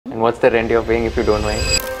what's the rent you're paying if you don't mind?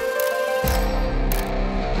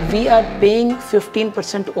 We are paying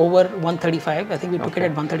 15% over 135. I think we took it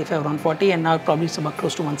at 135 or 140, and now probably it's about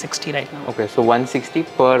close to 160 right now. Okay, so 160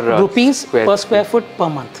 per rupees per square foot per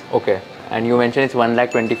month. Okay, and you mentioned it's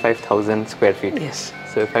 1,25,000 square feet. Yes.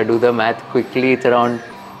 So if I do the math quickly, it's around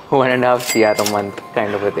 1.5 crore a month,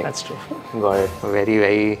 kind of a thing. That's true. Got it. Very,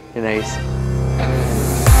 very nice.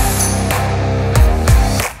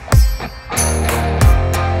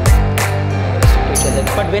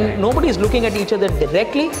 But when nobody is looking at each other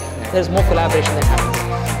directly, there's more collaboration that happens.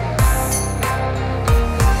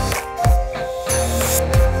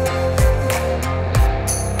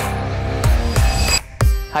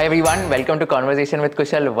 Hi everyone, welcome to Conversation with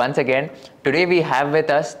Kushal once again. Today we have with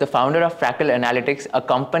us the founder of Fractal Analytics, a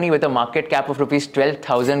company with a market cap of rupees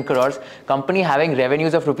 12,000 crores, company having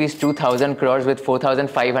revenues of rupees 2,000 crores with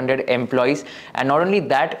 4,500 employees. And not only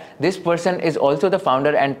that, this person is also the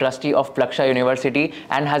founder and trustee of Plaksha University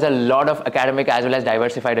and has a lot of academic as well as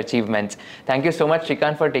diversified achievements. Thank you so much,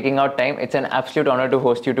 Srikant, for taking out time. It's an absolute honor to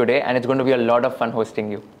host you today, and it's going to be a lot of fun hosting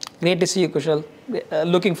you. Great to see you, Kushal.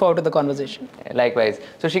 Looking forward to the conversation. Likewise.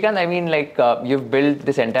 So Srikant, I mean, you've built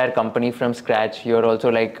this entire company from scratch. You're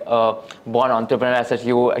also like a born entrepreneur as such.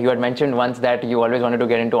 You had mentioned once that you always wanted to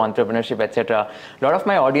get into entrepreneurship, etc. A lot of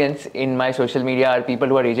my audience in my social media are people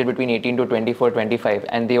who are aged between 18 to 24, 25,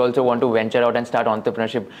 and they also want to venture out and start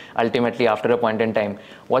entrepreneurship ultimately after a point in time.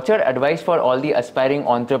 What's your advice for all the aspiring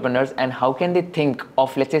entrepreneurs, and how can they think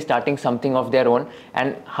of, let's say, starting something of their own,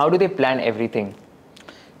 and how do they plan everything?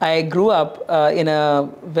 I grew up in a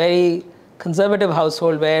very conservative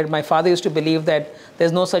household where my father used to believe that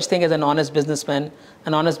there's no such thing as an honest businessman.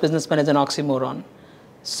 An honest businessman is an oxymoron.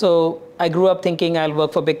 So I grew up thinking I'll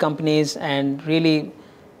work for big companies and really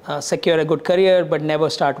secure a good career, but never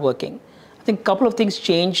start working. I think a couple of things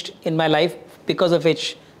changed in my life because of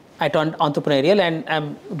which I turned entrepreneurial, and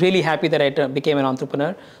I'm really happy that I became an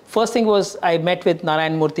entrepreneur. First thing was I met with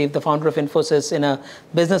Narayana Murthy, the founder of Infosys, in a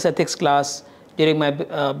business ethics class during my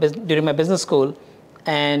business school,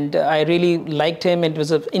 and I really liked him.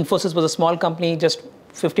 Infosys was a small company, just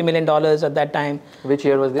 $50 million at that time. Which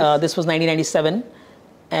year was this? This was 1997,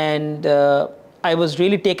 and I was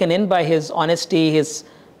really taken in by his honesty, his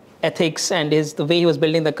ethics, and the way he was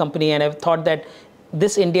building the company. And I thought that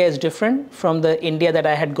this India is different from the India that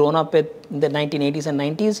I had grown up with in the 1980s and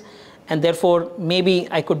 90s, and therefore maybe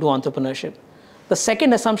I could do entrepreneurship. The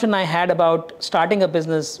second assumption I had about starting a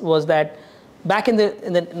business was that back in the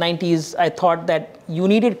 90s, I thought that you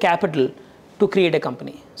needed capital to create a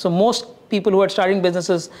company. So most people who are starting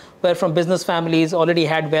businesses were from business families, already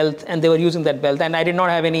had wealth, and they were using that wealth. And I did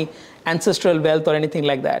not have any ancestral wealth or anything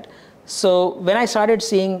like that. So when I started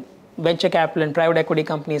seeing venture capital and private equity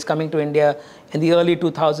companies coming to India in the early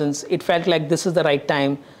 2000s, it felt like this is the right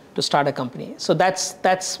time to start a company. So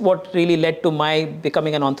that's what really led to my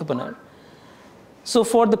becoming an entrepreneur. So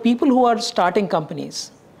for the people who are starting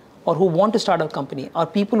companies, or who want to start a company, or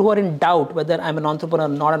people who are in doubt whether I'm an entrepreneur or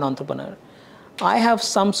not an entrepreneur, I have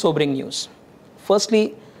some sobering news.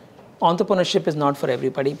 Firstly, entrepreneurship is not for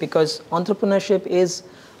everybody, because entrepreneurship is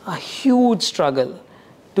a huge struggle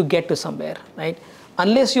to get to somewhere, right?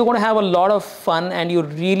 Unless you're going to have a lot of fun and you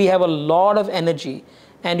really have a lot of energy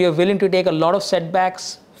and you're willing to take a lot of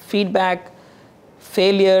setbacks, feedback,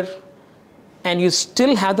 failure, and you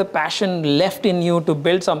still have the passion left in you to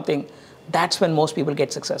build something, that's when most people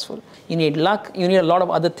get successful. You need luck, you need a lot of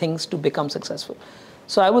other things to become successful.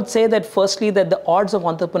 So I would say that firstly, that the odds of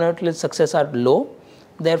entrepreneurial success are low.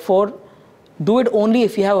 Therefore, do it only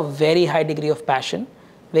if you have a very high degree of passion,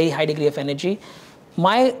 very high degree of energy.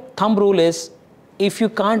 My thumb rule is, if you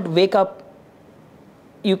can't wake up,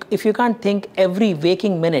 if you can't think every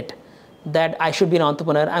waking minute that I should be an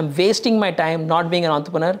entrepreneur, I'm wasting my time not being an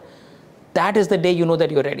entrepreneur, that is the day you know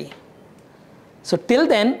that you're ready. So till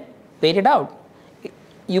then, wait it out.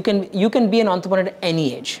 You can be an entrepreneur at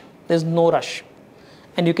any age. There's no rush.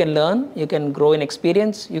 And you can learn, you can grow in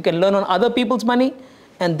experience, you can learn on other people's money,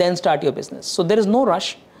 and then start your business. So there is no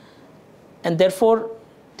rush, and therefore,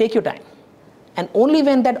 take your time. And only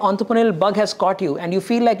when that entrepreneurial bug has caught you and you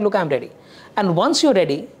feel like, look, I'm ready. And once you're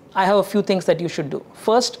ready, I have a few things that you should do.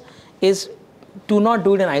 First is, do not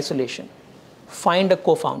do it in isolation. Find a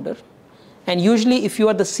co-founder. And usually, if you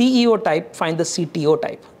are the CEO type, find the CTO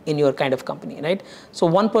type in your kind of company, right? So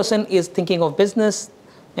one person is thinking of business,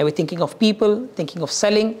 maybe thinking of people, thinking of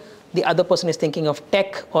selling. The other person is thinking of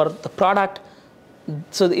tech or the product.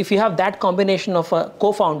 So if you have that combination of a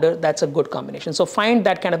co-founder, that's a good combination. So find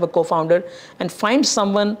that kind of a co-founder, and find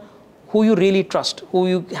someone who you really trust, who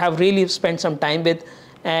you have really spent some time with,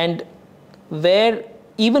 and where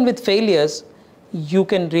even with failures, you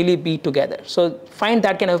can really be together. So find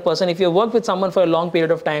that kind of person. If you work with someone for a long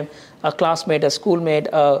period of time, a classmate, a schoolmate,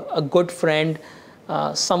 a good friend,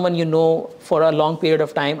 someone you know for a long period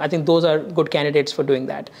of time, I think those are good candidates for doing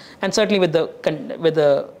that. And certainly with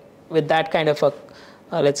that kind of a,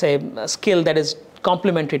 let's say, a skill that is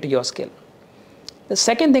complementary to your skill. The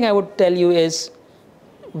second thing I would tell you is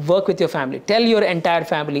work with your family. Tell your entire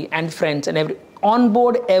family and friends and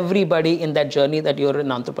onboard everybody in that journey that you're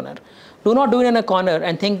an entrepreneur. Do not do it in a corner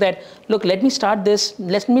and think that, look, let me start this,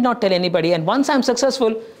 let me not tell anybody, and once I'm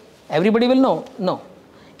successful, everybody will know. No.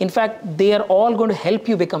 In fact, they are all going to help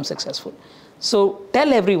you become successful. So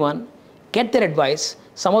tell everyone, get their advice.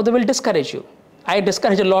 Some of them will discourage you. I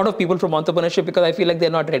discourage a lot of people from entrepreneurship because I feel like they're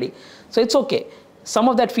not ready. So it's okay. Some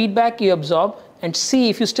of that feedback you absorb and see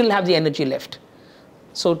if you still have the energy left.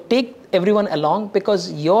 So take everyone along,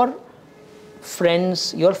 because your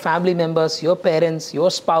friends, your family members, your parents,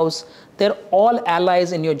 your spouse, they're all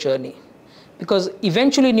allies in your journey. Because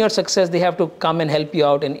eventually in your success, they have to come and help you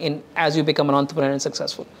out as you become an entrepreneur and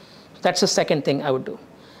successful. That's the second thing I would do.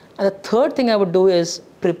 And the third thing I would do is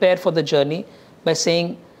prepare for the journey by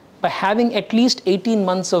having at least 18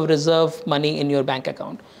 months of reserve money in your bank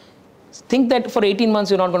account. Think that for 18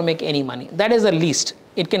 months, you're not going to make any money. That is the least.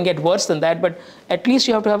 It can get worse than that, but at least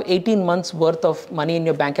you have to have 18 months worth of money in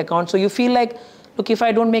your bank account. So you feel like, look, if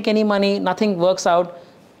I don't make any money, nothing works out,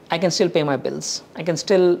 I can still pay my bills. I can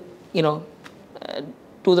still,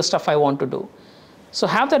 do the stuff I want to do. So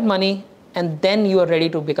have that money, and then you are ready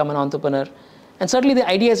to become an entrepreneur. And certainly the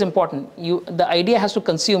idea is important. The idea has to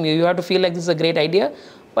consume you. You have to feel like this is a great idea,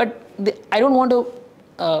 but I don't want to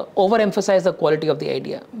overemphasize the quality of the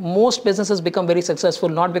idea. Most businesses become very successful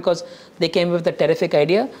not because they came with a terrific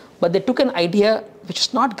idea, but they took an idea which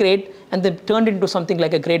is not great and they turned it into something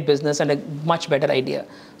like a great business and a much better idea.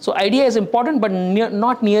 So idea is important, but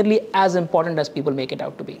not nearly as important as people make it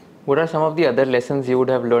out to be. What are some of the other lessons you would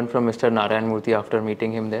have learned from Mr. Narayana Murthy after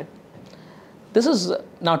meeting him there? This is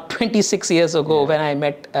now 26 years ago when I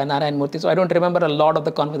met Narayana Murthy, so I don't remember a lot of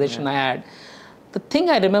the conversation I had. The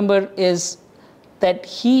thing I remember is that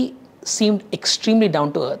he seemed extremely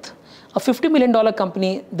down to earth. A $50 million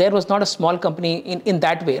company, there was not a small company in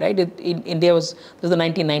that way, right? In India, this was the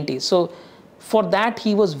 1990s. So for that,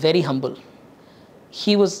 he was very humble.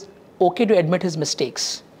 He was okay to admit his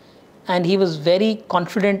mistakes. And he was very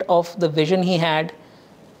confident of the vision he had.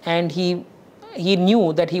 And he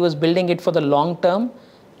knew that he was building it for the long term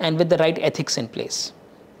and with the right ethics in place.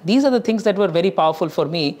 These are the things that were very powerful for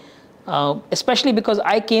me, especially because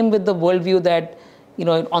I came with the worldview that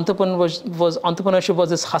entrepreneurship was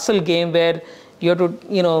this hustle game where you have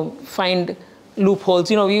to, find loopholes.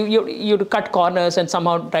 You have to cut corners and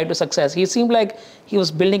somehow try to success. He seemed like he was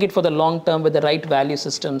building it for the long term with the right value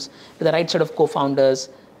systems, with the right set of co-founders,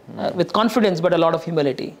 with confidence, but a lot of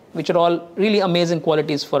humility, which are all really amazing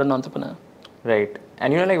qualities for an entrepreneur. Right.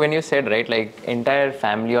 And like when you said, right, like entire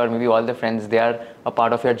family or maybe all the friends, they are a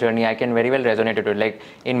part of your journey, I can very well resonate with it. Like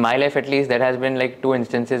in my life, at least, there has been like 2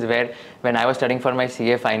 instances where when I was studying for my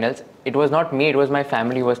CA finals, it was not me, it was my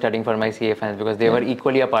family who was studying for my CA finals because they were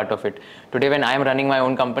equally a part of it. Today, when I'm running my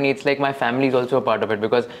own company, it's like my family is also a part of it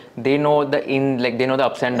because they know they know the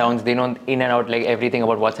ups and downs, they know in and out, like everything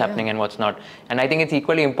about what's happening and what's not. And I think it's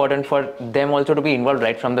equally important for them also to be involved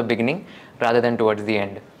right from the beginning rather than towards the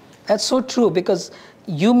end. That's so true, because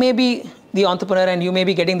you may be the entrepreneur and you may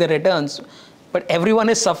be getting the returns, but everyone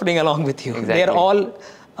is suffering along with you. Exactly. They're all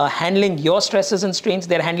handling your stresses and strains.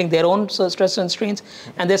 They're handling their own stresses and strains,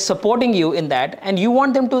 and they're supporting you in that. And you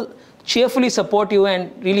want them to cheerfully support you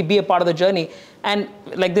and really be a part of the journey. And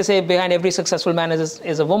like they say, behind every successful man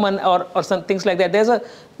is a woman, or some things like that.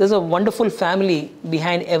 There's a wonderful family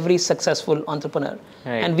behind every successful entrepreneur.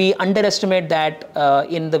 Right. And we underestimate that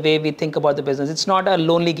in the way we think about the business. It's not a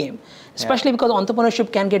lonely game, especially because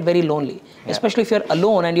entrepreneurship can get very lonely. Especially if you're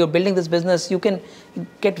alone and you're building this business, you can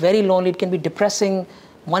get very lonely. It can be depressing.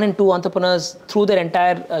 1 in 2 entrepreneurs through their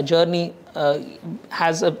entire journey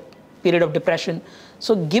has a period of depression.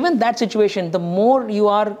 So given that situation, the more you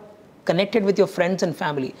are connected with your friends and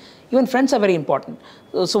family, even friends are very important.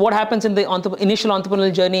 So what happens in the initial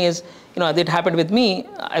entrepreneurial journey is, it happened with me.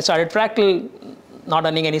 I started Fractal, not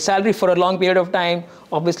earning any salary for a long period of time,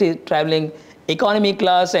 obviously traveling economy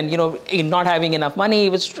class and, not having enough money.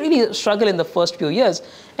 It was really a struggle in the first few years.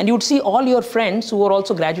 And you would see all your friends who were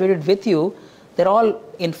also graduated with you, they're all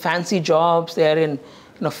in fancy jobs, they're in,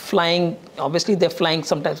 flying, obviously they're flying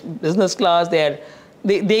sometimes business class, they're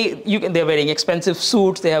wearing expensive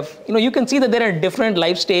suits. They have, you can see that they're in a different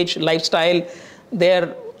lifestyle.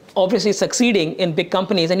 They're obviously succeeding in big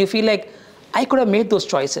companies, and you feel like I could have made those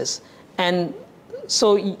choices. And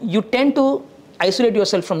so you tend to isolate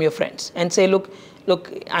yourself from your friends and say, look,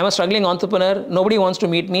 I'm a struggling entrepreneur. Nobody wants to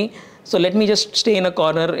meet me. So let me just stay in a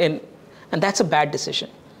corner. And that's a bad decision.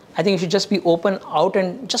 I think you should just be open out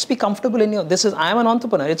and just be comfortable in I'm an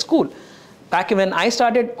entrepreneur. It's cool. Back when I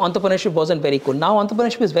started, entrepreneurship wasn't very cool. Now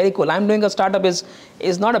entrepreneurship is very cool. I'm doing a startup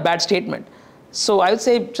is not a bad statement. So I would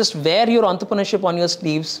say just wear your entrepreneurship on your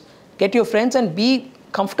sleeves, get your friends, and be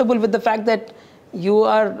comfortable with the fact that you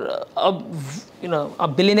are a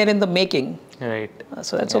billionaire in the making. Right.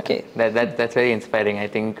 So that's okay. That's very inspiring. I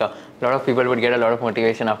think a lot of people would get a lot of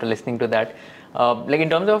motivation after listening to that. Like in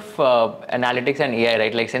terms of analytics and AI,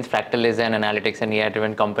 right? Like since Fractal is an analytics and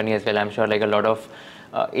AI-driven company as well, I'm sure like a lot of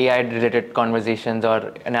AI-related conversations or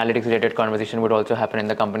analytics-related conversation would also happen in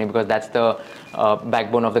the company, because that's the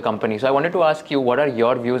backbone of the company. So I wanted to ask you, what are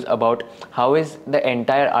your views about how is the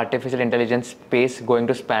entire artificial intelligence space going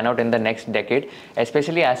to span out in the next decade,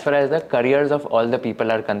 especially as far as the careers of all the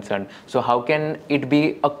people are concerned? So how can it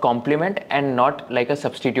be a complement and not like a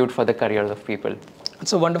substitute for the careers of people?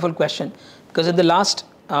 It's a wonderful question, because in the last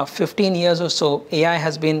 15 years or so, AI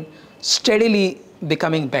has been steadily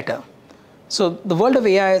becoming better. So the world of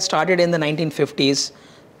AI started in the 1950s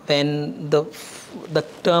when the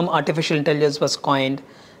term artificial intelligence was coined,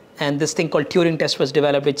 and this thing called Turing test was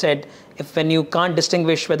developed, which said when you can't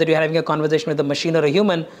distinguish whether you're having a conversation with a machine or a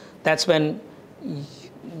human, that's when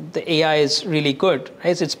the AI is really good,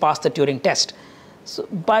 right? So it's passed the Turing test. So,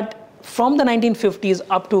 but from the 1950s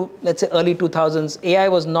up to, let's say, early 2000s, AI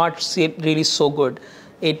was not really so good.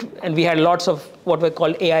 And we had lots of what were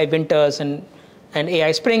called AI winters and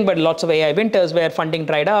AI spring, but lots of AI winters where funding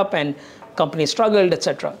dried up and companies struggled,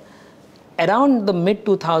 etc. Around the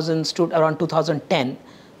mid-2000s to around 2010,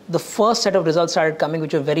 the first set of results started coming,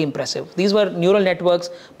 which were very impressive. These were neural networks,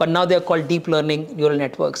 but now they're called deep learning neural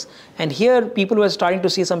networks. And here, people were starting to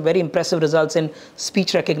see some very impressive results in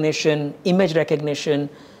speech recognition, image recognition,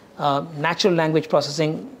 natural language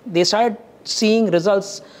processing. They started seeing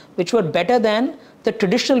results which were better than the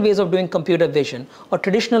traditional ways of doing computer vision or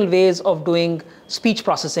traditional ways of doing speech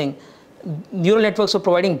processing. Neural networks were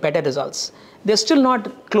providing better results. They're still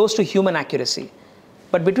not close to human accuracy.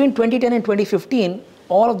 But between 2010 and 2015,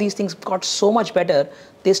 all of these things got so much better,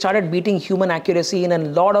 they started beating human accuracy in a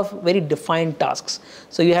lot of very defined tasks.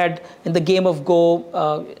 So you had, in the game of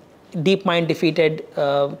Go, DeepMind defeated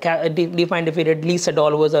Lee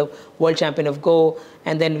Sedol, who was a world champion of Go.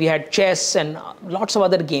 And then we had chess and lots of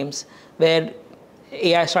other games where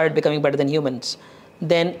AI started becoming better than humans.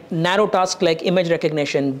 Then narrow tasks like image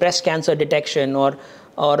recognition, breast cancer detection, or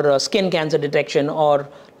skin cancer detection, or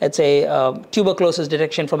let's say tuberculosis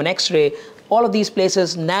detection from an X-ray, all of these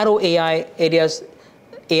places, narrow AI areas,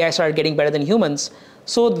 AI started getting better than humans.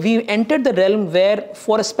 So we entered the realm where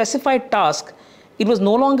for a specified task, it was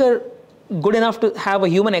no longer good enough to have a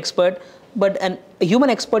human expert, but a human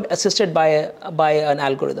expert assisted by an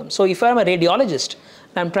algorithm. So if I'm a radiologist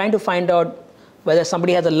and I'm trying to find out whether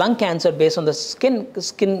somebody has a lung cancer based on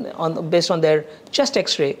the based on their chest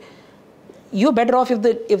X-ray, you're better off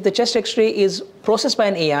if the chest X-ray is processed by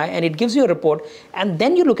an AI and it gives you a report, and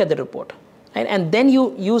then you look at the report, right? And then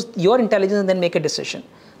you use your intelligence and then make a decision.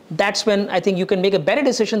 That's when I think you can make a better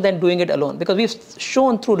decision than doing it alone, because we've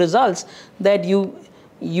shown through results that you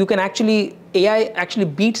can AI actually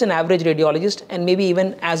beats an average radiologist and maybe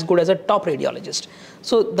even as good as a top radiologist.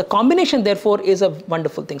 So the combination, therefore, is a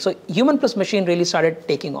wonderful thing. So human plus machine really started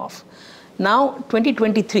taking off. Now,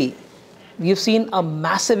 2023, we've seen a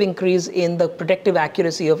massive increase in the predictive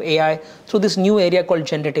accuracy of AI through this new area called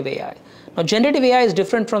generative AI. Now, generative AI is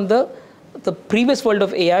different from the previous world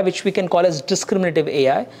of AI, which we can call as discriminative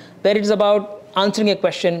AI, where it is about answering a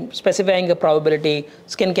question, specifying a probability,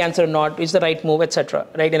 skin cancer or not, is the right move, etc.,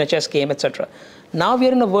 right, in a chess game, etc. Now we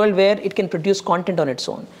are in a world where it can produce content on its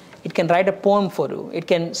own. It can write a poem for you. It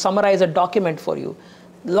can summarize a document for you.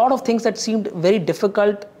 A lot of things that seemed very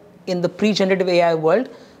difficult in the pre-generative AI world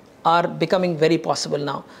are becoming very possible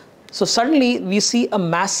now. So suddenly we see a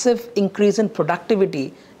massive increase in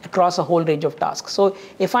productivity across a whole range of tasks. So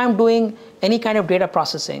if I'm doing any kind of data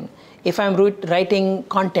processing, if I'm writing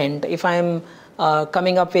content, if I'm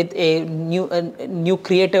coming up with a new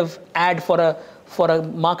creative ad for a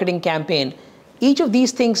marketing campaign, each of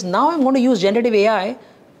these things, now I'm going to use generative AI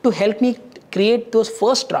to help me create those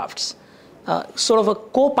first drafts, sort of a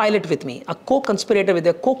co-pilot with me, a co-conspirator with me,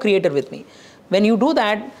 a co-creator with me. When you do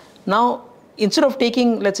that, now instead of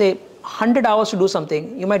taking, let's say, 100 hours to do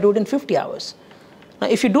something, you might do it in 50 hours. Now,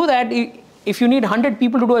 if you do that, if you need 100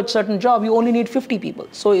 people to do a certain job, you only need 50 people.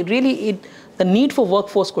 So the need for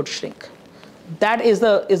workforce could shrink. That is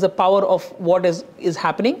the power of what is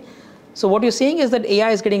happening. So what you're saying is that AI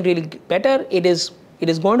is getting really better. It is It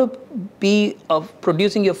is going to be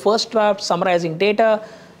producing your first draft, summarizing data,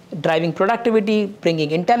 driving productivity,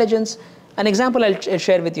 bringing intelligence. An example I'll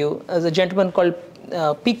share with you is a gentleman called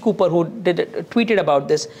Pete Cooper who tweeted about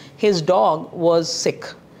this. His dog was sick,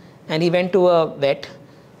 and he went to a vet,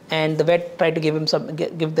 and the vet tried to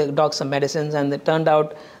give the dog some medicines, and it turned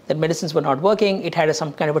out that medicines were not working. It had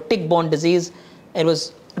some kind of a tick-borne disease. It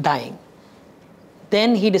was dying.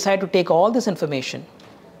 Then he decided to take all this information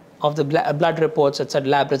of the blood reports, etc.,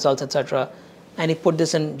 lab results, etc., and he put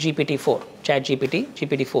this in GPT-4, ChatGPT,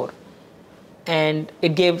 GPT-4. And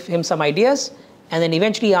it gave him some ideas, and then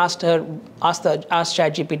eventually asked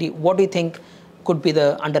ChatGPT, what do you think could be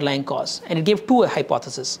the underlying cause? And it gave two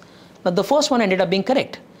hypotheses. Now, the first one ended up being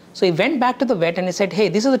correct. So he went back to the vet and he said, hey,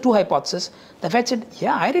 these are the two hypotheses. The vet said,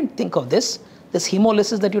 yeah, I didn't think of this. This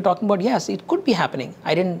hemolysis that you're talking about, yes, it could be happening.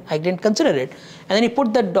 I didn't consider it. And then he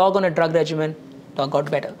put the dog on a drug regimen. Dog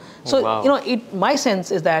got better. So, wow. My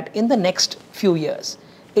sense is that in the next few years,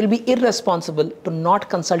 it will be irresponsible to not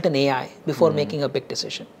consult an AI before making a big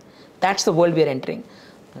decision. That's the world we are entering.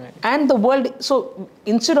 Right. And the world, so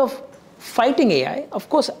instead of fighting AI, of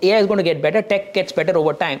course, AI is going to get better. Tech gets better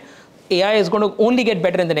over time. AI is going to only get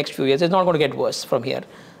better in the next few years. It's not going to get worse from here.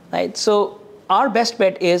 Right? So our best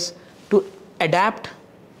bet is to adapt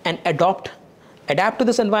and adapt to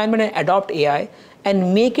this environment and adopt AI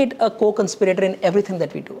and make it a co-conspirator in everything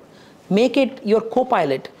that we do. Make it your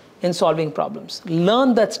co-pilot in solving problems.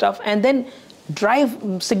 Learn that stuff and then drive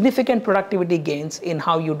significant productivity gains in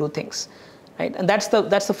how you do things. Right? And that's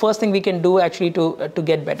the first thing we can do actually to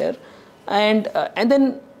get better. And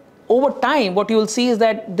then over time, what you will see is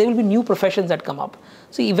that there will be new professions that come up.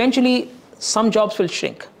 So eventually, some jobs will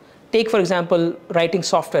shrink. Take, for example, writing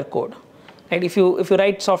software code. Right? If you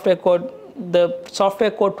write software code, the software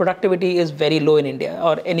code productivity is very low in India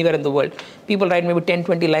or anywhere in the world. People write maybe 10,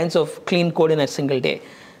 20 lines of clean code in a single day.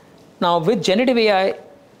 Now, with generative AI,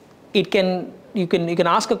 you can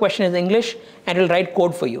ask a question in English and it will write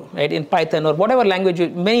code for you, right? In Python or whatever language,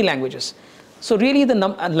 many languages. So really, the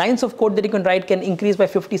lines of code that you can write can increase by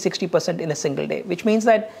 50, 60% in a single day, which means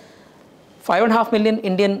that 5.5 million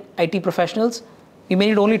Indian IT professionals, we may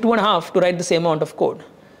need only 2.5 to write the same amount of code.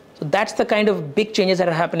 So that's the kind of big changes that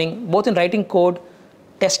are happening, both in writing code,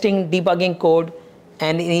 testing, debugging code,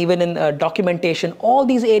 and even in documentation. All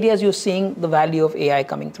these areas you're seeing the value of AI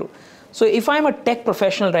coming through. So if I'm a tech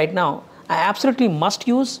professional right now, I absolutely must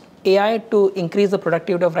use AI to increase the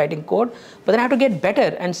productivity of writing code, but then I have to get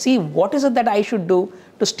better and see what is it that I should do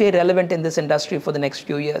to stay relevant in this industry for the next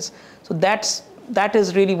few years. So that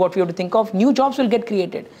is really what we have to think of. New jobs will get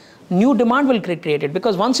created. New demand will get created,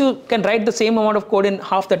 because once you can write the same amount of code in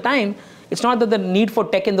half the time, it's not that the need for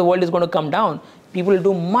tech in the world is going to come down. People will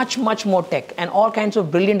do much, much more tech, and all kinds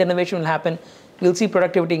of brilliant innovation will happen. We'll see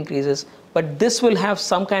productivity increases, but this will have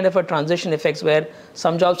some kind of a transition effects where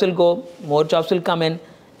some jobs will go, more jobs will come in,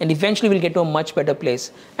 and eventually we'll get to a much better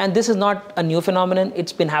place. And this is not a new phenomenon.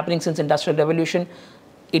 It's been happening since Industrial Revolution.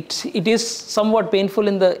 It is somewhat painful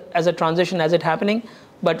as a transition as it's happening,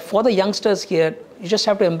 but for the youngsters here, you just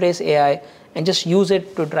have to embrace AI and just use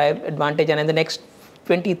it to drive advantage. And in the next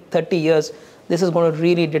 20, 30 years, this is going to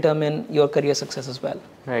really determine your career success as well.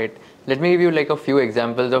 Right. Let me give you like a few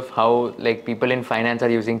examples of how like people in finance are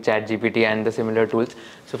using ChatGPT and the similar tools.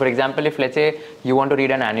 So for example, if let's say you want to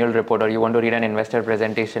read an annual report or you want to read an investor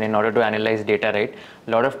presentation in order to analyze data, right?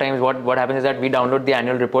 A lot of times what happens is that we download the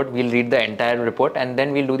annual report, we'll read the entire report, and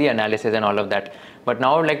then we'll do the analysis and all of that. But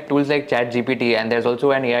now like tools like ChatGPT, and there's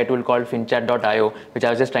also an AI tool called finchat.io, which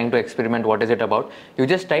I was just trying to experiment what is it about. You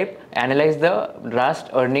just type, analyze the last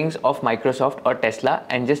earnings of Microsoft or Tesla,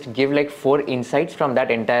 and just give like 4 insights from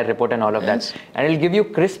that entire report and all of that. And it'll give you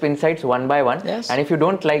crisp insights one by one. Yes. And if you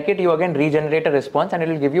don't like it, you again regenerate a response and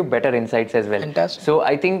it'll give you better insights as well. Fantastic. So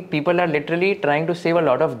I think people are literally trying to save a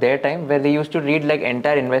lot of their time, where they used to read like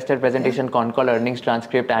entire investor presentation, con call, earnings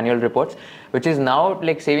transcript, annual reports, which is now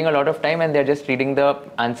like saving a lot of time, and they're just reading the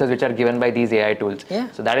answers which are given by these AI tools.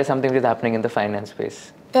 Yeah. So that is something which is happening in the finance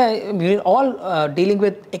space. Yeah, we're all dealing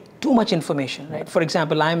with too much information, right? For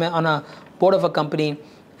example, I'm on a board of a company,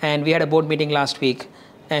 and we had a board meeting last week,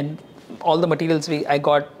 and all the materials I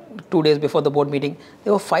got 2 days before the board meeting,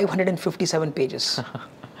 there were 557 pages.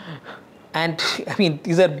 And I mean,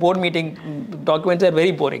 these are board meeting documents are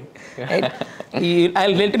very boring, right? I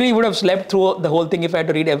literally would have slept through the whole thing if I had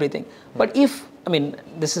to read everything. But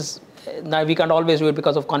this is, now we can't always do it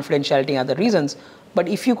because of confidentiality and other reasons, but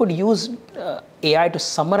if you could use AI to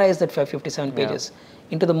summarize that 557 pages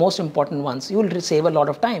into the most important ones, you will save a lot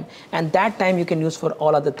of time. And that time you can use for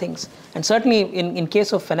all other things. And certainly in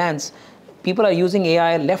case of finance, people are using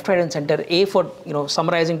AI left, right, and center. A for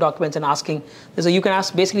summarizing documents and asking. So you can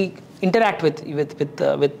ask, basically interact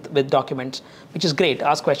with documents, which is great.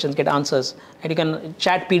 Ask questions, get answers, and you can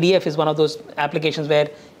chat PDF is one of those applications where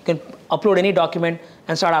you can upload any document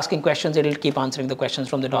and start asking questions. It'll keep answering the questions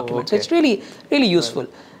from the document. So it's really useful.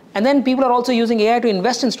 And then people are also using AI to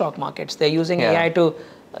invest in stock markets. They're using AI to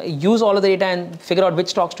use all of the data and figure out which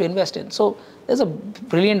stocks to invest in. So there's a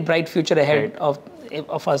brilliant, bright future ahead of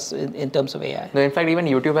us in terms of AI. No, in fact, even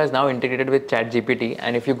YouTube has now integrated with ChatGPT,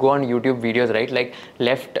 and if you go on YouTube videos, right, like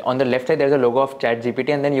on the left side there's a logo of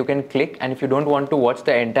ChatGPT, and then you can click, and if you don't want to watch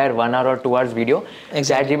the entire 1 hour or 2 hours video,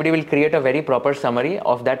 ChatGPT will create a very proper summary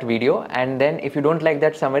of that video, and then if you don't like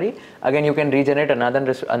that summary, again you can regenerate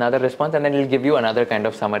another response, and then it'll give you another kind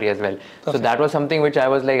of summary as well. Perfect. So that was something which I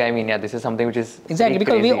was like, this is something which is exactly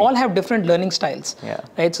because we all have different learning styles,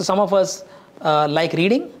 right? So some of us like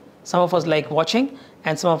reading, some of us like watching,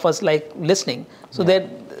 and some of us like listening. So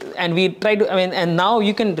and we try to, and now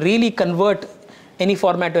you can really convert any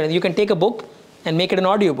format. You can take a book and make it an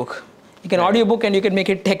audiobook. You can audiobook and you can make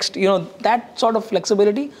it text. That sort of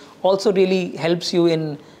flexibility also really helps you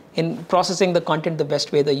in processing the content the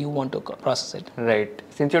best way that you want to process it. Right.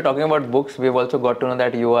 Since you're talking about books, we've also got to know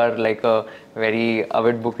that you are like a very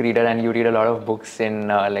avid book reader, and you read a lot of books in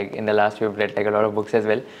the last you've read like a lot of books as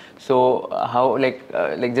well. So how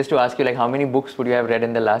just to ask you, how many books would you have read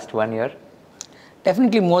in the last 1 year?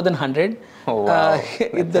 Definitely more than 100. Oh, wow.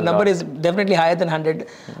 The number is definitely higher than 100.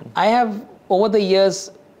 I have over the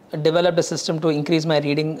years developed a system to increase my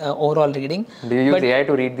reading, overall reading. Do you use AI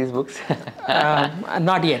to read these books?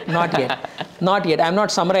 Not yet. I'm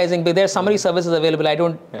not summarizing, but there are summary services available. I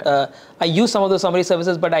don't. I use some of those summary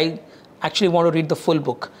services, but I actually want to read the full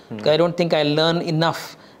book. I don't think I learn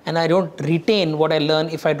enough, and I don't retain what I learn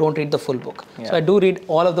if I don't read the full book. So I do read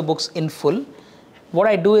all of the books in full. What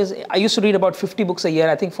I do is, I used to read about 50 books a year.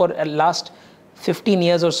 I think for the last 15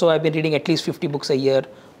 years or so, I've been reading at least 50 books a year.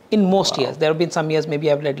 In most years, there have been some years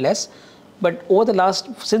maybe I've read less, but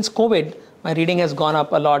since COVID, my reading has gone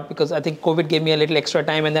up a lot because I think COVID gave me a little extra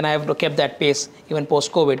time, and then I have kept that pace even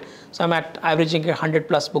post-COVID. So I'm at averaging 100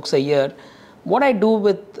 plus books a year. What I do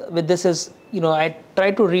with this is, I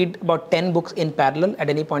try to read about 10 books in parallel at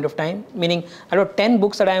any point of time, meaning I have 10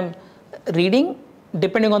 books that I'm reading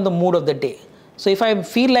depending on the mood of the day. So if I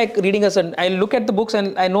feel like reading I look at the books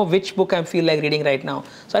and I know which book I feel like reading right now.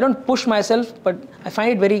 So I don't push myself, but I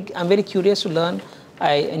find I'm very curious to learn.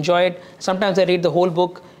 I enjoy it. Sometimes I read the whole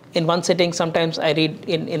book in one sitting. Sometimes I read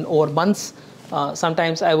in over months.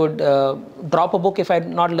 Sometimes I would drop a book if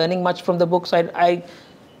I'm not learning much from the book. So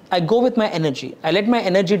I go with my energy. I let my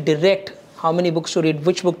energy direct how many books to read,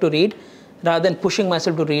 which book to read, rather than pushing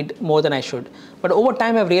myself to read more than I should. But over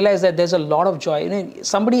time, I've realized that there's a lot of joy.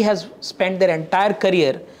 Somebody has spent their entire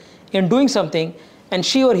career in doing something, and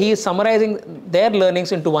she or he is summarizing their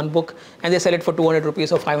learnings into one book, and they sell it for 200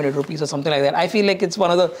 rupees or 500 rupees or something like that. I feel like it's one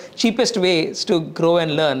of the cheapest ways to grow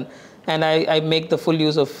and learn, and I make the full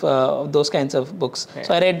use of those kinds of books. Yeah.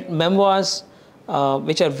 So I read memoirs,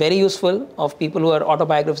 which are very useful, of people who are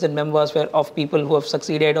autobiographies and memoirs of people who have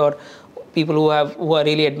succeeded or people who I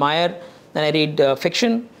really admire. Then I read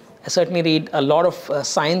fiction. I certainly read a lot of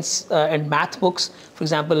science and math books. For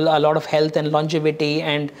example, a lot of health and longevity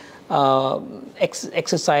and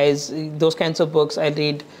exercise, those kinds of books. I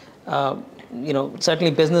read,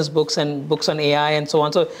 certainly business books and books on AI and so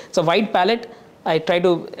on. So it's a wide palette. I try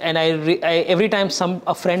to, and every time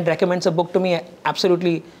a friend recommends a book to me, I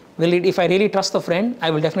absolutely will read. If I really trust the friend,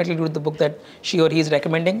 I will definitely read the book that she or he is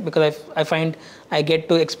recommending, because I find I get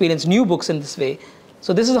to experience new books in this way.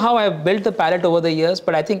 So this is how I've built the palette over the years,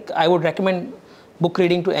 but I think I would recommend book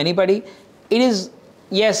reading to anybody. It is,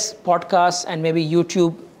 yes, podcasts and maybe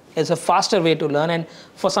YouTube is a faster way to learn, and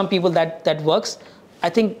for some people that works. I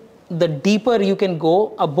think the deeper you can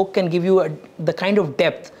go, a book can give you the kind of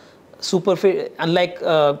depth, unlike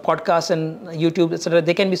podcasts and YouTube, etc.,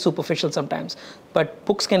 they can be superficial sometimes, but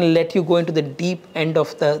books can let you go into the deep end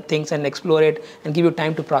of the things and explore it and give you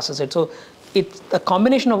time to process it. So it's a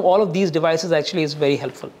combination of all of these devices actually is very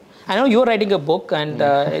helpful. I know you're writing a book, and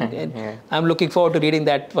yeah. I'm looking forward to reading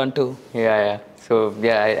that one too. Yeah. So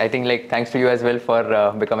yeah, I think thanks to you as well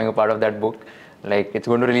for becoming a part of that book. It's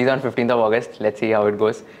going to release on 15th of August. Let's see how it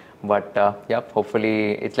goes. But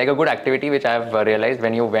hopefully it's like a good activity, which I've realized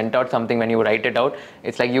when you vent out something, when you write it out,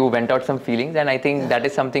 it's like you vent out some feelings, and I think that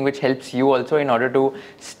is something which helps you also in order to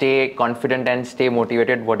stay confident and stay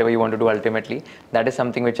motivated, whatever you want to do ultimately. That is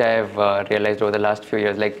something which I've realized over the last few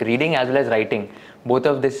years, reading as well as writing. Both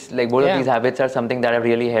of these habits are something that have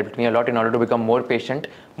really helped me a lot in order to become more patient,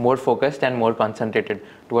 more focused, and more concentrated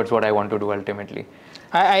towards what I want to do ultimately.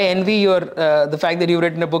 I envy your the fact that you've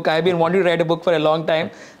written a book. I've been wanting to write a book for a long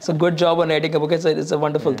time. So good job on writing a book. It's a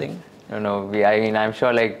wonderful thing. No, I mean, I'm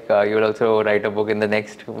sure like you'll also write a book in the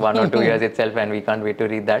next 1 or 2 years itself, and we can't wait to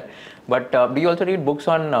read that. But do you also read books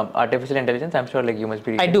on artificial intelligence? I'm sure like you must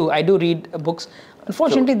be reading. I do read books.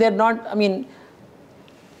 Unfortunately, they're not, I mean,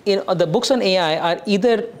 the books on AI are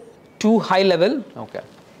either too high level,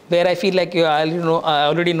 where I feel like I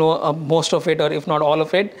already know most of it, or if not all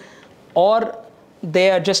of it, or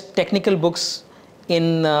they are just technical books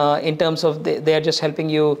in terms of they are just helping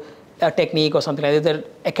you a technique or something like that. They're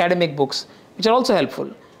academic books, which are also helpful.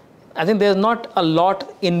 I think there's not a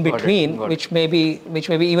lot in between, which may be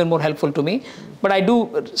even more helpful to me. But I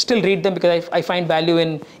do still read them because I find value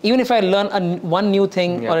in, even if I learn one new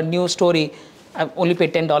thing or a new story, I've only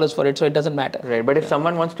paid $10 for it, so it doesn't matter. Right, but if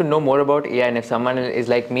someone wants to know more about AI, and if someone is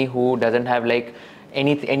like me who doesn't have like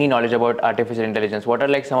any knowledge about artificial intelligence, what are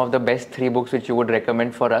like some of the best 3 books which you would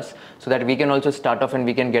recommend for us, so that we can also start off and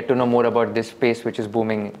we can get to know more about this space which is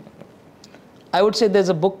booming? I would say there's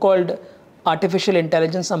a book called Artificial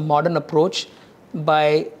Intelligence: A Modern Approach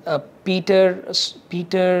by Peter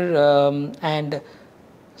and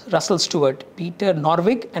Russell Stewart. Peter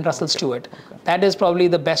Norvig and Russell Stewart. That is probably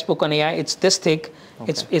the best book on AI. It's this thick.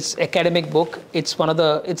 It's academic book. It's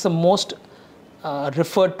the most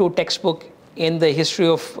referred to textbook in the history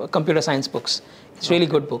of computer science books. It's really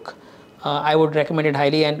good book. I would recommend it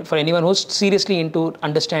highly, and for anyone who's seriously into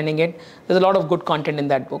understanding it, there's a lot of good content in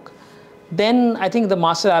that book. Then I think The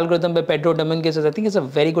Master Algorithm by Pedro Dominguez I think is a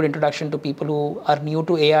very good introduction to people who are new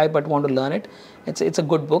to AI but want to learn it. It's a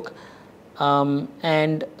good book. And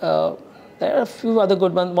there are a few other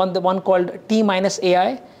good ones. The one called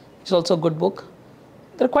T-AI, which is also a good book.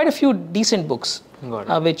 There are quite a few decent books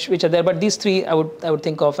which are there, but these 3 I would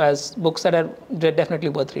think of as books that are definitely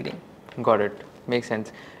worth reading. Got it. Makes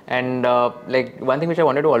sense. And like one thing which I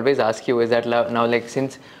wanted to always ask you is that now, like,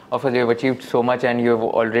 since of course you have achieved so much and you have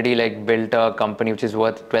already like built a company which is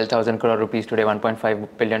worth 12,000 crore rupees today, $1.5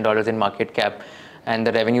 billion in market cap, and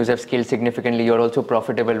the revenues have scaled significantly. You're also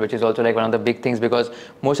profitable, which is also like one of the big things, because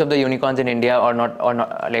most of the unicorns in India are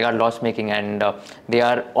loss making, and they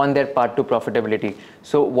are on their path to profitability.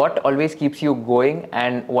 So what always keeps you going,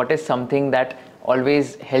 and what is something that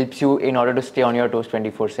always helps you in order to stay on your toes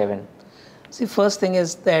 24/7? See, first thing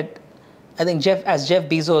is that I think Jeff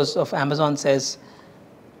Bezos of Amazon says,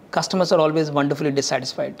 customers are always wonderfully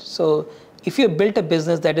dissatisfied. So if you have built a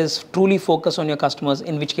business that is truly focused on your customers,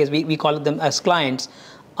 in which case we call them as clients,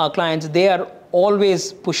 our clients, they are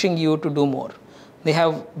always pushing you to do more. They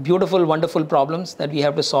have beautiful, wonderful problems that we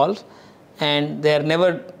have to solve, and they're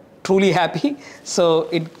never truly happy. So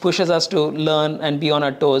it pushes us to learn and be on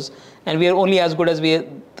our toes. And we are only as good as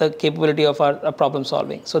the capability of our problem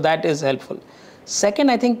solving. So that is helpful. Second,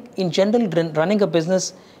 I think in general, running a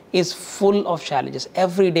business is full of challenges.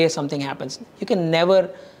 Every day something happens. You can never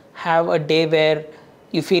have a day where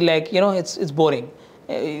you feel like, it's boring.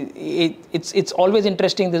 It's always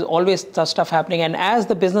interesting. There's always stuff happening. And as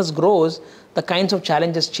the business grows, the kinds of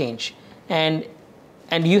challenges change. And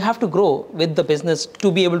you have to grow with the business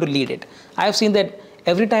to be able to lead it. I have seen that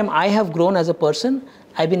every time I have grown as a person,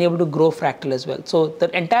 I've been able to grow Fractal as well. So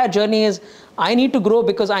the entire journey is, I need to grow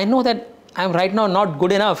because I know that I'm right now not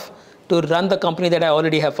good enough to run the company that I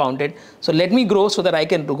already have founded. So let me grow so that I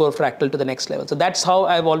can go Fractal to the next level. So that's how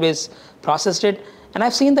I've always processed it. And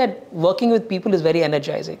I've seen that working with people is very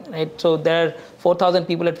energizing, right? So there are 4,000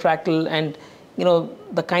 people at Fractal, and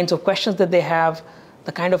the kinds of questions that they have,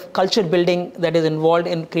 the kind of culture building that is involved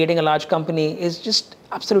in creating a large company is just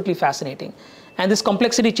absolutely fascinating. And this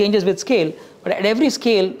complexity changes with scale, but at every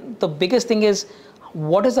scale, the biggest thing is,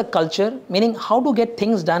 what is the culture? Meaning, how to get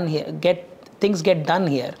things done here, get done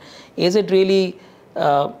here. Is it really,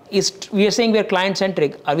 we are saying we are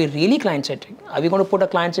client-centric. Are we really client-centric? Are we going to put a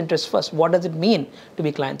client's interest first? What does it mean to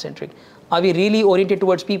be client-centric? Are we really oriented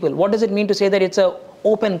towards people? What does it mean to say that it's an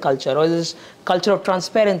open culture, or is this culture of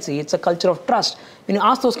transparency? It's a culture of trust. When you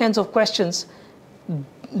ask those kinds of questions,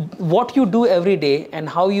 what you do every day and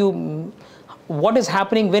what is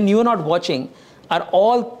happening when you're not watching are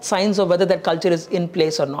all signs of whether that culture is in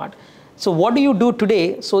place or not. So what do you do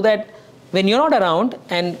today so that when you're not around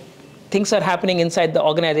and things are happening inside the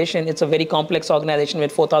organization, it's a very complex organization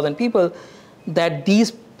with 4,000 people, that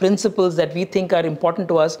these principles that we think are important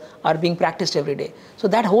to us are being practiced every day. So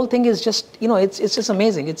that whole thing is just, it's just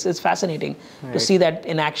amazing. It's fascinating to see that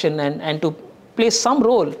in action and to play some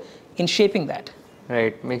role in shaping that.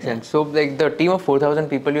 Right, makes sense. So like the team of 4,000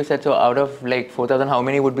 people you said, so out of like 4,000, how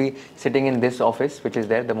many would be sitting in this office, which is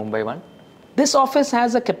there, the Mumbai one? This office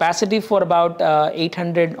has a capacity for about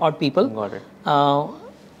 800 odd people. Got it.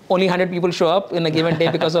 only 100 people show up in a given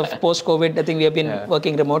day because of post-COVID. I think we have been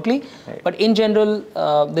working remotely. Right. But in general,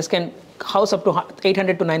 this can house up to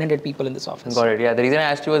 800 to 900 people in this office. Got it. Yeah. The reason I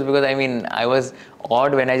asked you was because I was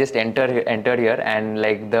awed when I just entered here, and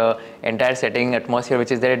like the entire setting atmosphere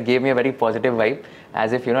which is there, it gave me a very positive vibe,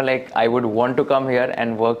 as if like I would want to come here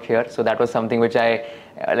and work here. So that was something which I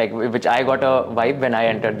got a vibe when I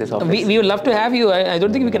entered this office. We would love to have you. I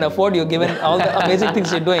don't think we can afford you given all the amazing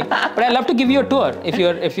things you're doing. But I'd love to give you a tour if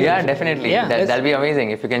you. Yeah, definitely. Yeah, that'll be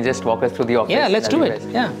amazing if you can just walk us through the office. Yeah, let's do it. Best.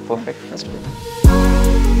 Yeah, perfect. Let's do it.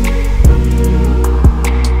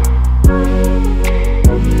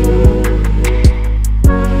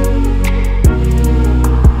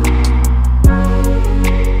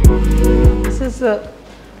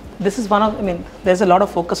 This is one of, there's a lot of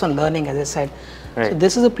focus on learning, as I said. Right. So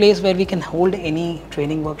this is a place where we can hold any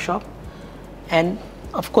training workshop. And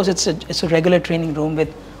of course, it's a regular training room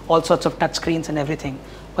with all sorts of touch screens and everything.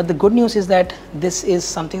 But the good news is that this is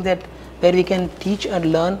something where we can teach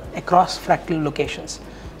and learn across Fractal locations.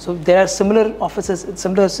 So there are similar offices,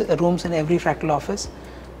 similar rooms in every Fractal office.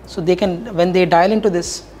 So they can, when they dial into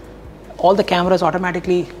this, all the cameras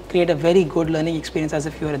automatically create a very good learning experience as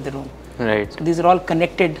if you were in the room. Right. So these are all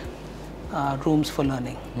connected rooms for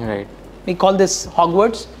learning. Right. We call this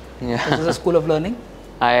Hogwarts. Yeah. This is a school of learning.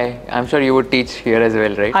 I'm sure you would teach here as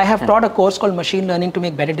well, right? I have taught a course called Machine Learning to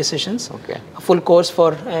Make Better Decisions. Okay. A full course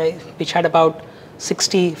for which had about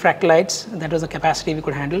 60 fractalites. That was the capacity we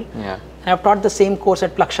could handle. Yeah. I have taught the same course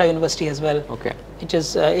at Plaksha University as well. Okay. Which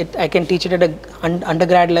is I can teach it at an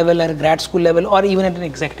undergrad level, at a grad school level, or even at an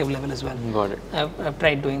executive level as well. Got it. I've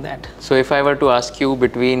tried doing that. So if I were to ask you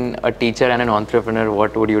between a teacher and an entrepreneur,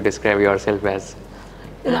 what would you describe yourself as?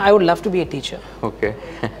 I would love to be a teacher. Okay.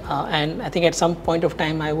 And I think at some point of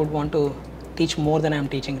time I would want to teach more than I'm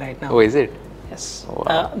teaching right now. Oh, is it? Yes. Oh,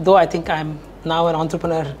 wow. Though I think I'm now an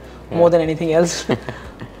entrepreneur more than anything else. But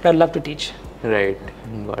I'd love to teach. Right.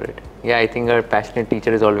 Got it. Yeah, I think a passionate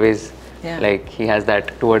teacher is always like he has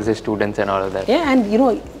that towards his students and all of that. Yeah,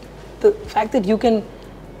 and the fact that you can,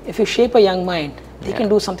 if you shape a young mind, they can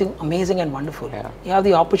do something amazing and wonderful. Yeah. You have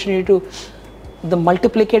the opportunity to, the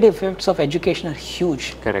multiplicative effects of education are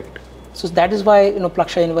huge. Correct. So that is why,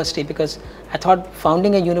 Plaksha University, because I thought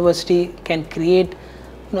founding a university can create,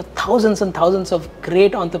 thousands and thousands of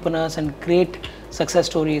great entrepreneurs and great success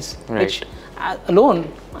stories, which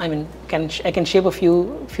alone, I can shape a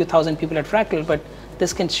few thousand people at Fractal, but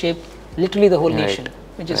this can shape literally the whole nation,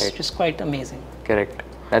 which is just quite amazing. Correct.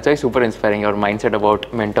 That's why super inspiring, your mindset about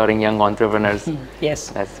mentoring young entrepreneurs. Yes.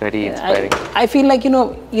 That's very inspiring. I feel like,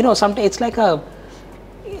 sometimes it's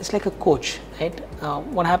like a coach, right?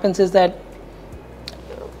 What happens is that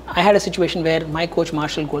I had a situation where my coach,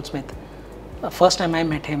 Marshall Goldsmith, the first time I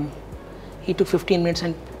met him, he took 15 minutes,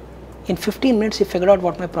 and in 15 minutes he figured out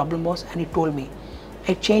what my problem was, and he told me.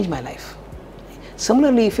 It changed my life.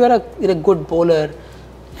 Similarly, if you're a good bowler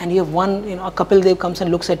and you have one, a Kapil Dev comes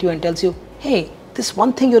and looks at you and tells you, hey, this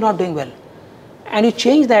one thing you're not doing well, and you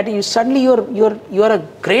change that, and suddenly you're a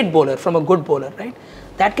great bowler from a good bowler, right?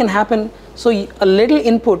 That can happen. So a little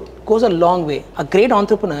input goes a long way. A great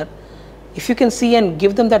entrepreneur, if you can see and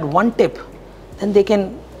give them that one tip, then they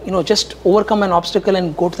can, just overcome an obstacle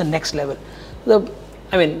and go to the next level.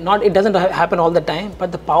 It doesn't happen all the time,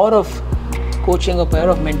 but the power of coaching or power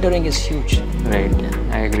of mentoring is huge. Right.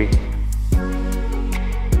 I agree.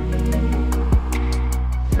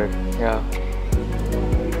 Yeah.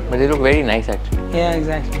 But they look very nice actually. Yeah,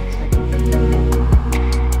 exactly.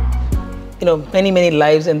 Many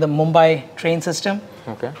lives in the Mumbai train system.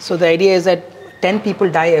 Okay. So the idea is that 10 people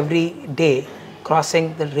die every day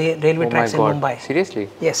crossing the railway tracks in Mumbai. Seriously?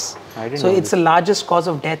 Yes. I didn't so know it's this. the largest cause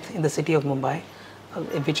of death in the city of Mumbai,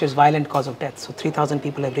 which is violent cause of death. So 3,000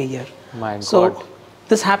 people every year. My God. So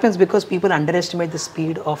this happens because people underestimate the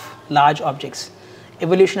speed of large objects.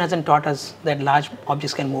 Evolution hasn't taught us that large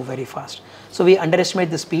objects can move very fast. So we underestimate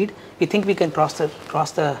the speed. We think we can cross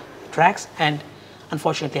the tracks, and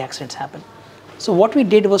unfortunately accidents happen. So what we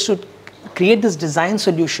did was to create this design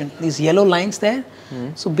solution, these yellow lines there.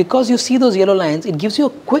 So because you see those yellow lines, it gives you a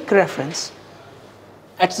quick reference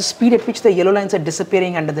at the speed at which the yellow lines are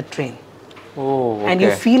disappearing under the train. Oh, okay. And you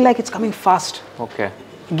feel like it's coming fast. Okay.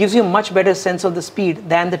 It gives you a much better sense of the speed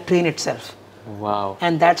than the train itself. Wow.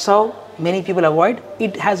 And that's how many people avoid.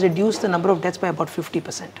 It has reduced the number of deaths by about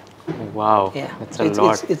 50%. Wow. Yeah, that's a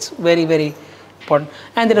lot. It's very, very important.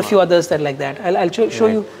 And there are a few others that are like that. I'll show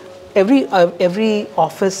you. Every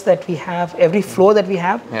office that we have, every floor that we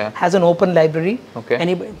have has an open library. Okay.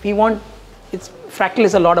 Fractal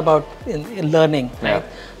is a lot about in learning, right?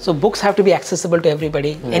 So books have to be accessible to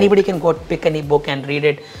everybody. Anybody can go pick any book and read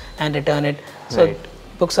it and return it. So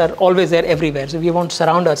Books are always there everywhere. So we want to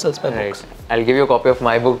surround ourselves by books. I'll give you a copy of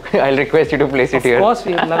my book. I'll request you to place it here. Of course,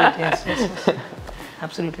 we would love it. Yes.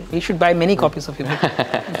 Absolutely. We should buy many copies of your book.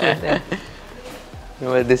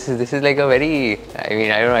 Well, this is like a very, I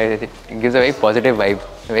mean, I don't know, it gives a very positive vibe,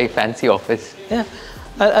 a very fancy office. Yeah.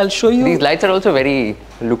 I'll show you. These lights are also very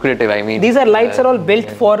lucrative, I mean. These are lights are all built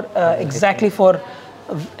for exactly for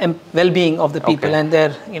well-being of the people, and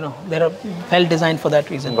they're well designed for that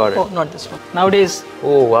reason. Got it. Oh, not this one. Nowadays,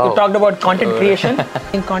 wow. we talked about content creation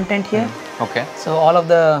in content here. Okay. So all of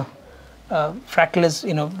the Fractal is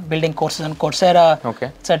building courses on Coursera,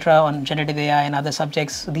 etc., on generative AI and other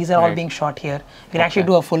subjects. So these are all being shot here. We can actually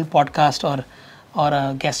do a full podcast or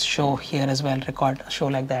a guest show here as well, record a show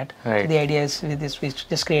like that. Right. So the idea is with this, we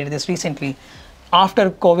just created this recently. After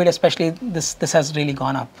COVID especially, this has really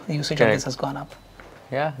gone up. The usage of this has gone up.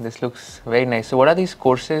 Yeah, this looks very nice. So what are these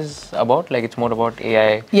courses about? Like it's more about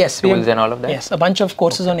AI tools and all of that? Yes, a bunch of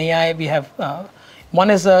courses on AI. We have one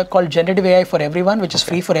is called Generative AI for Everyone, which is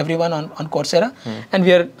free for everyone on Coursera. And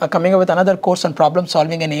we are coming up with another course on problem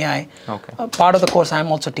solving in AI. Part of the course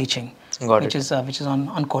I'm also teaching, which is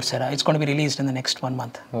on Coursera. It's going to be released in the next 1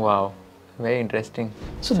 month. Wow, very interesting.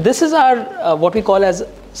 So this is our what we call as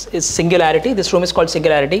is Singularity. This room is called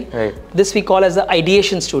Singularity. Right. This we call as the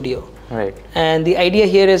ideation studio. Right. And the idea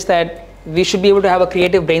here is that we should be able to have a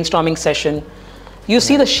creative brainstorming session. You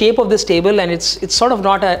see the shape of this table, and it's sort of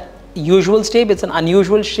not a usual shape, it's an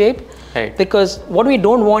unusual shape. Right. Because what we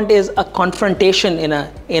don't want is a confrontation in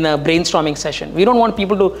a brainstorming session. We don't want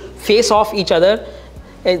people to face off each other.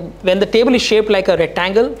 When the table is shaped like a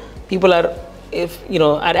rectangle, people are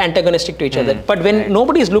are antagonistic to each other. But when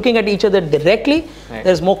nobody is looking at each other directly,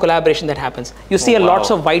 there's more collaboration that happens. You see lots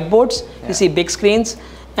of whiteboards, you see big screens,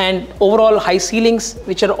 and overall high ceilings,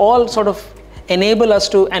 which are all sort of enable us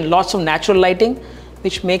to, and lots of natural lighting,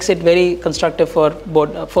 which makes it very constructive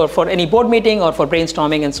for any board meeting or for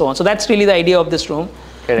brainstorming and so on. So that's really the idea of this room.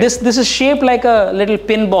 This is shaped like a little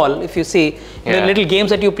pinball. If you see the little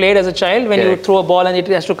games that you played as a child, when you throw a ball and it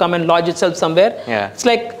has to come and lodge itself somewhere. It's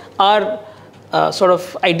like our sort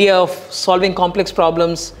of idea of solving complex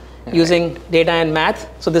problems using data and math.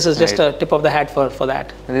 So this is just a tip of the hat for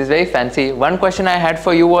that. This is very fancy. One question I had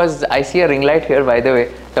for you was, I see a ring light here, by the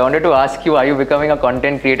way. So I wanted to ask you, are you becoming a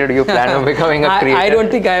content creator? Do you plan on becoming a creator? I don't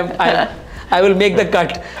think I will make the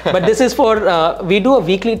cut. But this is for, we do a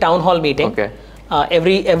weekly town hall meeting.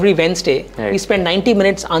 Every Wednesday. We spend 90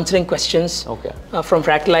 minutes answering questions from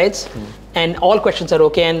Fractalites. And all questions are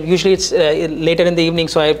okay. And usually it's later in the evening,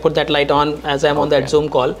 so I put that light on as I'm on that Zoom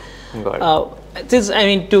call.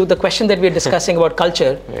 To the question that we're discussing about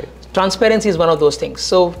culture, transparency is one of those things.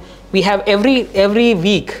 So we have every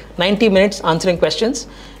week 90 minutes answering questions,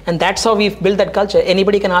 and that's how we've built that culture.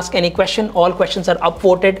 Anybody can ask any question. All questions are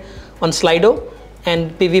upvoted on Slido,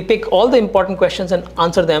 and we pick all the important questions and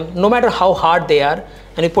answer them, no matter how hard they are,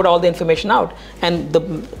 and we put all the information out. And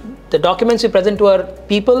the documents we present to our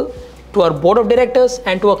people, to our board of directors,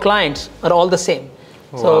 and to our clients are all the same.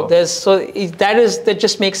 So that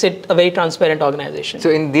just makes it a very transparent organization. So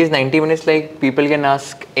in these 90 minutes, like, people can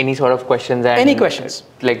ask any sort of questions and any questions,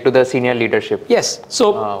 like to the senior leadership. Yes.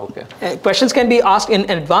 So questions can be asked in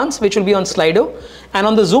advance, which will be on Slido, and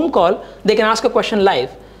on the Zoom call they can ask a question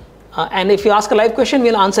live. And if you ask a live question,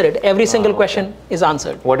 we'll answer it. Every single question is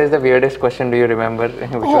answered. What is the weirdest question do you remember?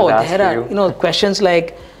 Which was asked there are questions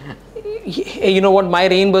like, what my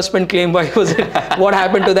reimbursement claim was, what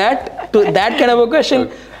happened to that? To that kind of a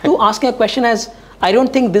question. To asking a question as, I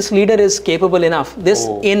don't think this leader is capable enough. This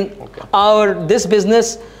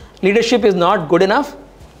business leadership is not good enough.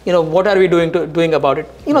 What are we doing about it?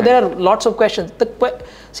 There are lots of questions.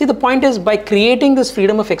 The point is, by creating this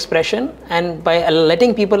freedom of expression and by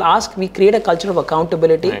letting people ask, we create a culture of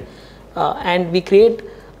accountability, and we create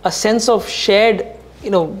a sense of shared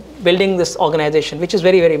building this organization, which is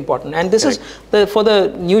very, very important. And this is for the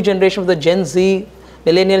new generation of the Gen Z,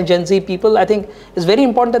 millennial Gen Z people. I think it's very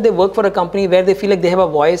important that they work for a company where they feel like they have a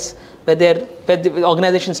voice, where the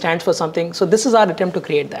organization stands for something. So this is our attempt to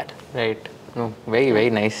create that. Right. No, very, very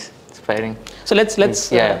nice. Inspiring. So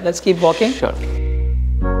let's keep walking. Sure.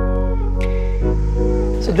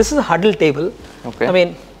 So this is a huddle table. I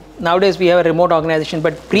mean, nowadays we have a remote organization,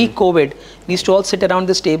 but pre-COVID, we used to all sit around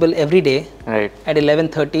this table every day at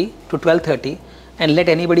 11:30 to 12:30 and let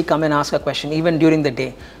anybody come and ask a question, even during the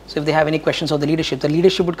day. So if they have any questions of the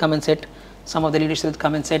leadership would come and sit. Some of the leadership would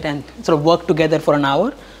come and sit and sort of work together for an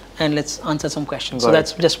hour, and let's answer some questions. So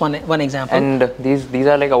that's just one example. And these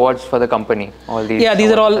are like awards for the company. All these. Yeah,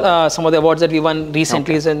 these are all some of the awards that we won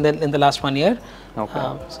recently in the last 1 year.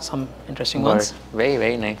 Some interesting ones. Very,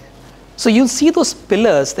 very nice. So you'll see those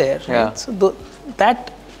pillars there. Right? So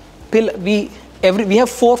that pillar, we have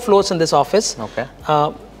 4 floors in this office. Okay.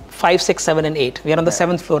 5, 6, 7, and 8. We are on the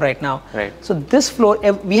 7th floor right now. Right. So this floor,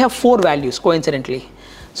 we have 4 values coincidentally.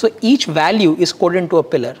 So each value is coded into a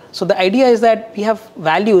pillar. So the idea is that we have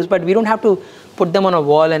values, but we don't have to put them on a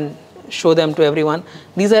wall and show them to everyone.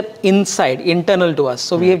 These are internal to us.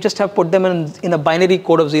 So we just have put them in a binary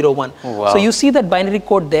code of 0, 1. Wow. So you see that binary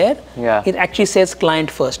code there? Yeah. It actually says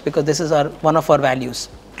client first because this is one of our values.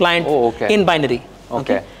 Client in binary.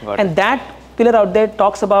 Okay. Got and it. that pillar out there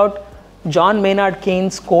talks about John Maynard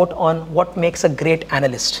Keynes' quote on what makes a great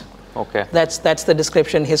analyst. Okay. That's the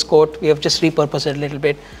description, his quote. We have just repurposed it a little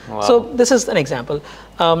bit. Wow. So this is an example.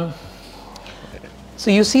 So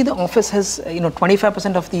you see the office has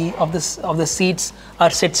 25% of the seats are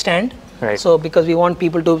sit stand. Right. So because we want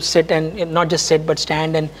people to sit and not just sit but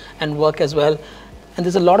stand and work as well. And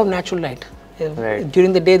there's a lot of natural light. Right.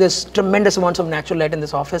 During the day, there's tremendous amounts of natural light in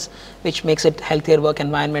this office, which makes it healthier work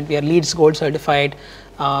environment. We are LEED Gold certified,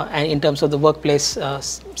 and in terms of the workplace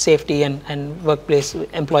safety and workplace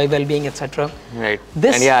employee well-being, etc. Right. And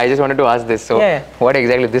I just wanted to ask this. So, what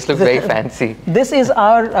exactly? This looks very fancy. This is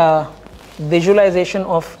our visualization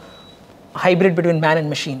of hybrid between man and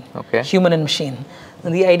machine, human and machine.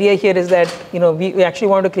 And the idea here is that we actually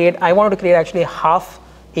want to create. I wanted to create actually half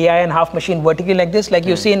AI and half machine vertically like this, like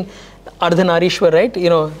you see in Ardhanarishwar, right?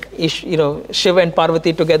 Shiva and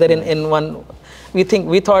Parvati together in one. We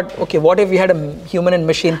thought, okay, what if we had a human and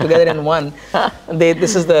machine together in one?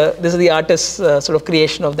 This is the artist's sort of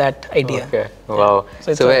creation of that idea. Okay. Wow.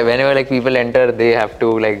 So whenever people enter, they have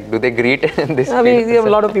to do they greet this? We have a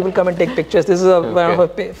lot of people come and take pictures. This is one of our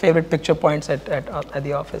favorite picture points at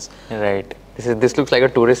the office. Right. This looks like a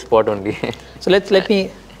tourist spot only. So let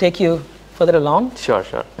me take you further along. Sure.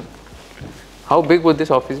 How big would this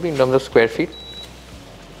office be in terms of square feet?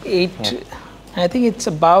 I think it's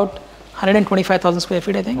about 125,000 square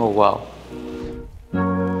feet, I think. Oh, wow.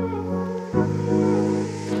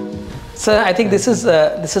 So I think this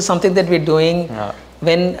is something that we're doing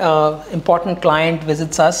when important client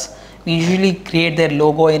visits us. We usually create their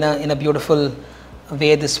logo in a beautiful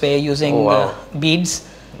way this way using beads.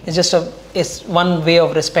 It's one way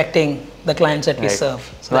of respecting the clients that we serve.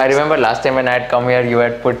 So I remember last time when I had come here, you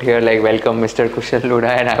had put here welcome Mr. Kushal Luda,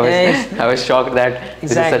 and I was shocked that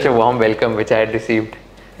this is such a warm welcome which I had received.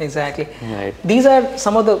 Exactly. Right. These are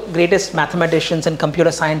some of the greatest mathematicians and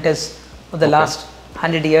computer scientists of the last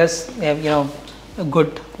 100 years. We have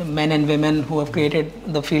good men and women who have created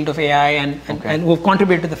the field of AI and who have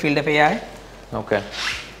contributed to the field of AI. Okay.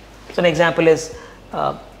 So an example is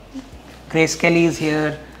Grace Kelly is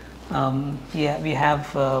here. We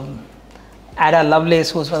have Ada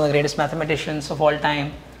Lovelace, who's one of the greatest mathematicians of all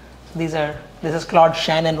time. This is Claude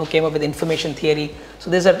Shannon, who came up with information theory. So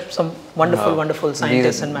these are some wonderful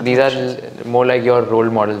scientists and mathematicians. These are more like your role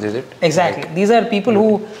models, is it? Exactly. These are people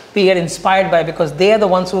who we are inspired by because they are the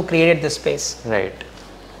ones who created this space. Right.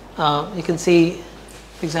 You can see,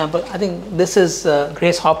 for example, I think this is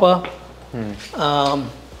Grace Hopper.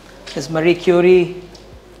 There's Marie Curie,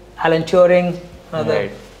 Alan Turing.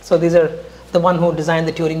 Right. So these are the one who designed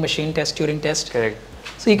the Turing test. Correct.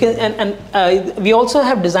 So you can, and we also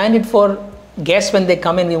have designed it for guests when they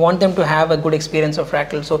come in. We want them to have a good experience of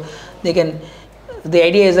Fractal. So they can, the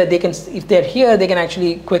idea is that they can, if they're here, they can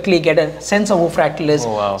actually quickly get a sense of who Fractal is.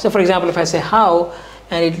 Oh, wow. So for example, if I say how,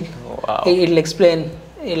 and it'll explain,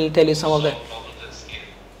 it'll tell you some of the.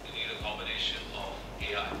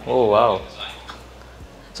 Oh, wow.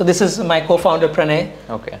 So this is my co-founder Pranay.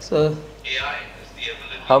 Okay. So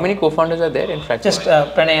how many co-founders are there in Fractal? just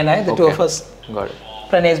Pranay and I, the two of us. Got it.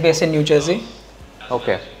 Pranay is based in New Jersey.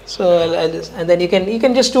 Okay. So and then you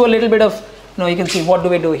can just do a little bit of, you can see what do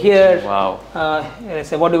we do here. Wow. Let's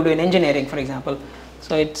say what do we do in engineering, for example.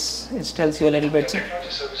 So it tells you a little bit.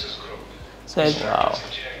 So wow.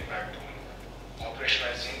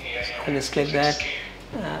 I'll just click that,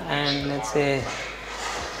 and let's say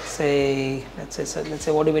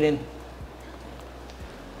what do we do?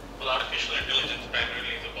 Well, artificial intelligence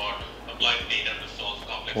primarily is about applying data to solve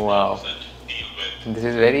complex Wow. problems and deal with. This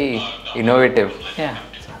is very innovative. Yeah,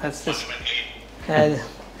 that's just.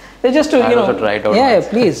 They just to I'll also try it out Yeah,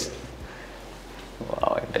 please.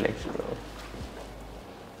 Wow, intellectual.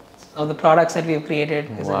 So the products that we've created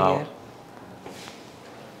is Wow.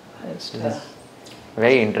 here.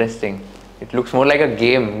 Very interesting. It looks more like a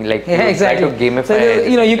game, like exactly. try to gamify.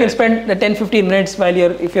 So you can spend 10-15 minutes while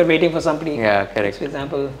if you're waiting for somebody. Yeah, correct. For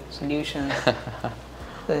example, solutions.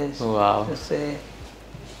 Wow. Just say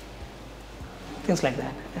things like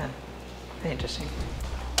that. Yeah, very interesting.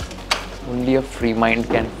 Only a free mind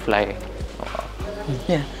can fly. Wow.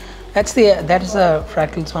 Yeah, that is a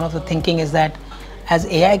Fractals. One of the thinking is that as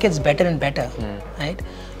AI gets better and better, right,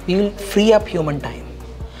 we will free up human time.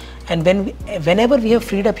 And whenever we have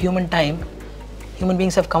freed up human time, human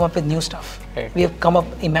beings have come up with new stuff. Right. We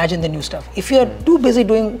have imagined the new stuff. If you are too busy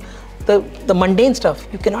doing the mundane stuff,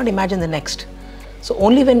 you cannot imagine the next. So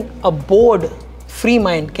only when a bored, free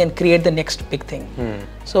mind can create the next big thing.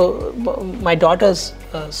 So my daughter's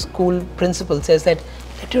school principal says that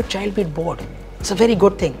let your child be bored. It's a very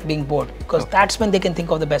good thing, being bored, because that's when they can think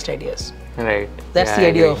of the best ideas. Right. That's the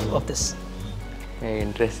idea of this. Very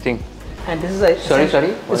interesting. And this is a Sorry.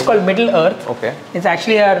 It's called Middle Earth. Okay. It's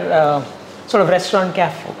actually our sort of restaurant,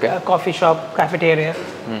 coffee shop, cafeteria.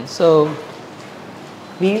 So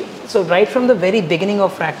right from the very beginning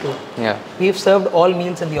of Fractal, we've served all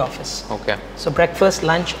meals in the office. Okay. So breakfast,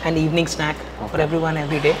 lunch, and evening snack for everyone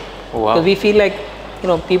every day. Wow. So we feel like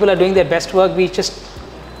people are doing their best work. We just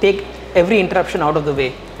take every interruption out of the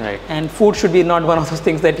way. Right. And food should be not one of those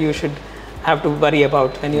things that you should have to worry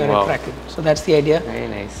about when you are at Fractal. So that's the idea. Very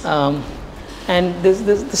nice. And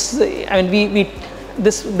this I mean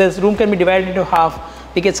this room can be divided into half.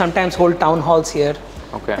 We can sometimes hold town halls here.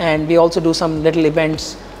 Okay. And we also do some little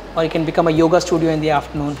events, or it can become a yoga studio in the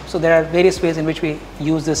afternoon. So there are various ways in which we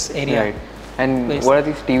use this area. Right. And what are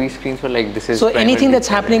these TV screens for? Like this is. So anything that's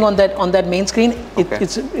happening on that main screen,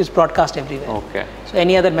 it's broadcast everywhere. Okay. So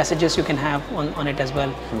any other messages you can have on it as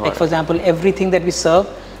well. Like for example, everything that we serve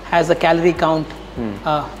has a calorie count,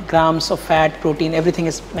 grams of fat, protein, everything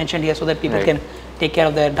is mentioned here so that people can take care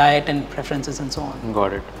of their diet and preferences and so on.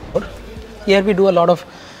 Got it. Here we do a lot of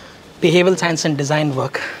behavioral science and design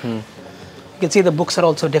work. You can see the books are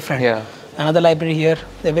also different. Yeah. Another library here,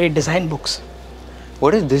 they're very design books.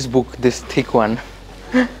 What is this book, this thick one?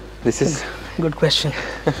 This is... Good question.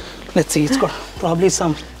 Let's see, it's got probably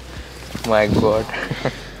some... My God.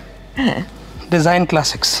 Design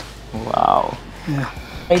classics. Wow. Yeah.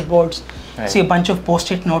 Whiteboards. Right. See a bunch of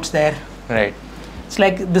post-it notes there. Right. It's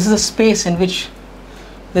like this is a space in which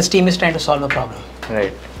this team is trying to solve a problem.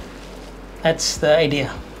 Right. That's the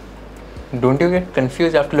idea. Don't you get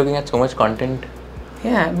confused after looking at so much content?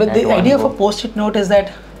 Yeah, but the idea of a post-it note is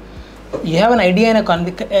that you have an idea and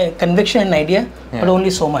a conviction in an idea, but only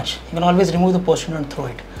so much. You can always remove the post-it note and throw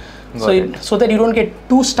it. So that you don't get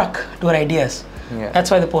too stuck to your ideas. Yeah. That's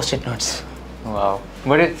why the post-it notes. Wow.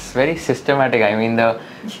 But it's very systematic. I mean, the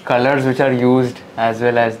colors which are used as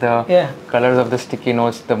well as the colors of the sticky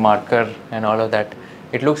notes, the marker and all of that.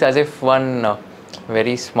 It looks as if one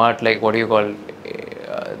very smart, like what do you call,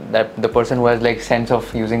 that the person who has like sense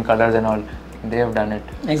of using colors and all, they have done it.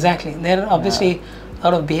 Exactly. There are obviously a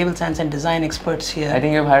lot of behavioral science and design experts here. I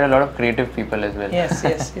think you've had a lot of creative people as well. Yes,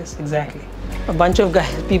 exactly. A bunch of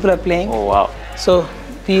people are playing. Oh, wow. So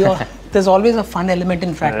there's always a fun element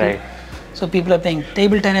in Fractal. Right. So people are playing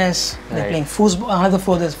table tennis, they're playing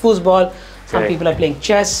foosball, there's foosball, some people are playing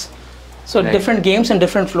chess. So different games and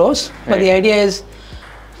different flows. But the idea is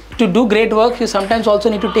to do great work, you sometimes also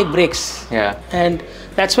need to take breaks. Yeah. And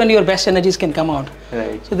that's when your best energies can come out.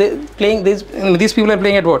 Right. So they're playing these people are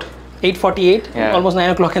playing at what? 8:48, almost 9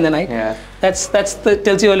 o'clock in the night. Yeah. That's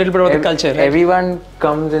tells you a little bit about the culture. Right? Everyone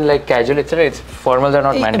comes in like casual, it's formals are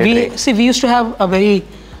not mandatory. We used to have a very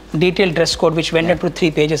detailed dress code which went up to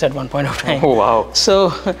 3 pages at one point of time. Oh, wow.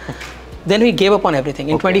 So then we gave up on everything.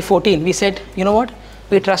 In 2014, we said, you know what?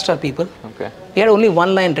 We trust our people. Okay. We had only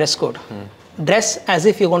one line dress code. Dress as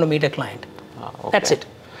if you're going to meet a client. Okay. That's it.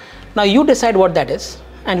 Now you decide what that is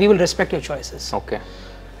and we will respect your choices. Okay.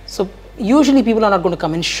 So usually people are not going to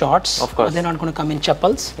come in shorts. Of course. Or they're not going to come in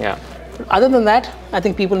chappals. Yeah. Other than that, I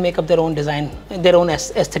think people make up their own design, their own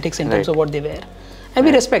aesthetics in terms of what they wear. And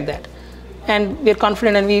we respect that. And we're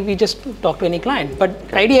confident and we just talk to any client. But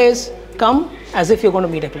the idea is come as if you're going to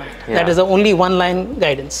meet a client. Yeah. That is the only one line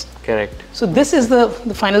guidance. Correct. So this is the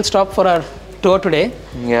final stop for our tour today.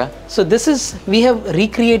 Yeah. So we have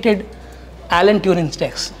recreated Alan Turing's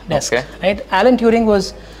desk. Okay. Right? Alan Turing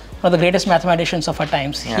was one of the greatest mathematicians of our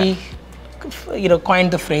times. Yeah. He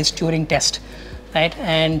coined the phrase Turing test, right?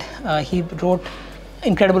 And he wrote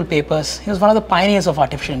incredible papers. He was one of the pioneers of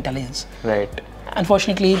artificial intelligence. Right.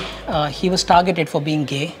 Unfortunately, he was targeted for being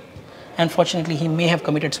gay. Unfortunately, he may have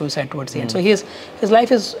committed suicide towards the end. So his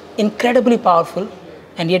life is incredibly powerful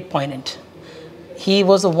and yet poignant. He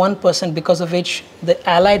was the one person because of which the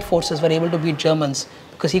Allied forces were able to beat Germans,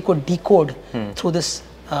 because he could decode through this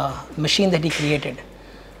machine that he created.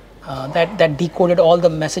 That decoded all the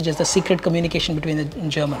messages, the secret communication between the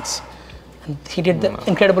Germans. And he did the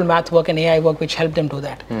incredible math work and AI work which helped him do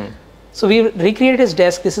that. So we recreated his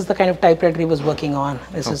desk. This is the kind of typewriter he was working on.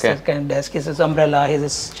 This is the kind of desk. Here's his umbrella, here's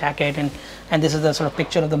his jacket, and this is the sort of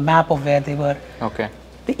picture of the map of where they were. Okay.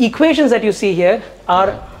 The equations that you see here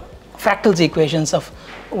are Fractal's equations of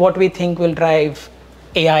what we think will drive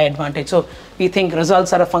AI advantage. So we think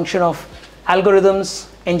results are a function of algorithms,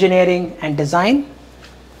 engineering, and design.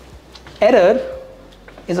 Error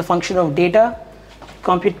is a function of data,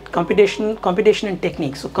 computation and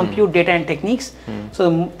techniques. So compute, data, and techniques.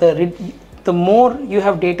 So the more you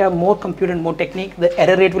have data, more compute and more technique, the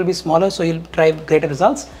error rate will be smaller, so you'll drive greater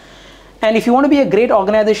results. And if you want to be a great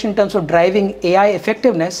organization in terms of driving AI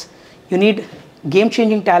effectiveness, you need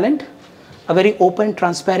game-changing talent, a very open,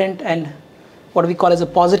 transparent, and what we call as a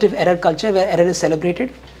positive error culture where error is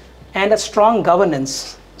celebrated, and a strong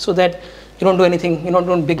governance so that you don't do anything, you don't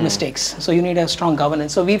do big mistakes. So you need a strong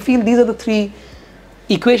governance. So we feel these are the three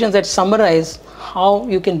equations that summarize how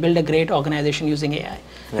you can build a great organization using AI.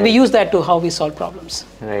 And we use that to how we solve problems.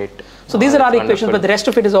 Right. So these are our equations, but the rest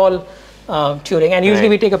of it is all Turing. And usually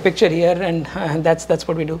we take a picture here, and that's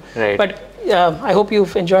what we do. Right. But I hope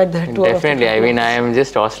you've enjoyed the tour. Definitely. I mean, I am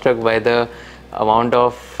just awestruck by the amount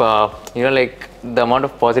of, like the amount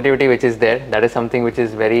of positivity which is there. That is something which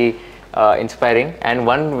is very inspiring. And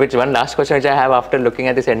one last question which I have after looking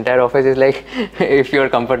at this entire office is like, if you're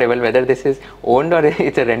comfortable, whether this is owned or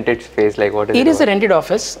it's a rented space, like what is it? It is a rented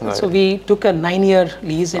office. Got so it. we took a 9-year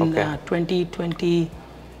lease in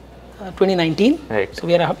 2019. Right. So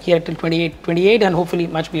we are here till 28 and hopefully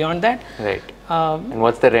much beyond that. Right. And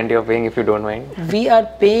what's the rent you're paying, if you don't mind? We are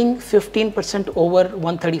paying 15% over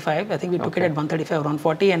 135. I think we took it at 135 or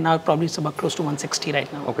 140, and now probably it's about close to 160 right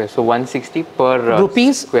now. Okay, so 160 per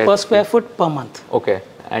rupees per square foot per month. Okay,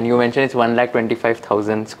 and you mentioned it's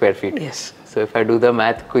 1,25,000 square feet. Yes. So if I do the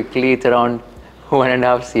math quickly, it's around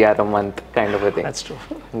 1.5 CR a month, kind of a thing. That's true.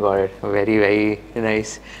 Got it. Very, very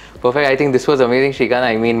nice. Perfect. I think this was amazing, Srikant.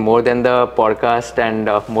 I mean, more than the podcast and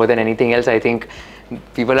more than anything else, I think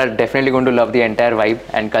people are definitely going to love the entire vibe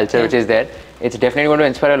and culture which is there. It's definitely going to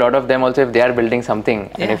inspire a lot of them also if they are building something.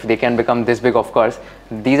 And if they can become this big, of course,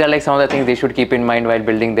 these are like some of the things they should keep in mind while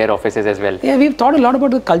building their offices as well. Yeah, we've thought a lot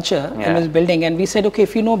about the culture in this building, and we said, okay,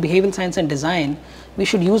 if you know behavioral science and design, we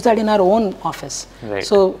should use that in our own office. Right.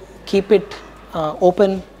 So keep it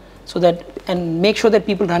open so that, and make sure that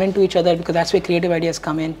people run into each other, because that's where creative ideas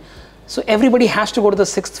come in. So everybody has to go to the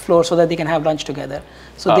 6th floor so that they can have lunch together.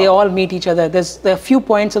 So they all meet each other. There are a few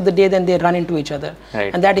points of the day, then they run into each other.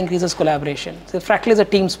 Right. And that increases collaboration. So Fractal is a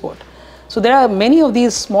team sport. So there are many of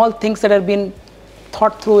these small things that have been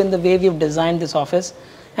thought through in the way we've designed this office,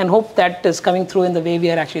 and hope that is coming through in the way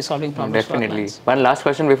we are actually solving problems. Definitely. One last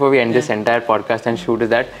question before we end this entire podcast and shoot is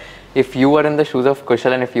that, if you were in the shoes of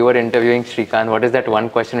Kushal and if you were interviewing Srikant, what is that one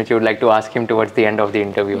question which you would like to ask him towards the end of the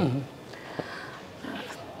interview?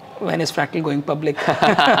 When is Fractal going public?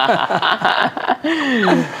 Yeah,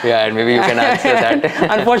 and maybe you can answer that.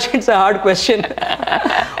 Unfortunately, it's a hard question.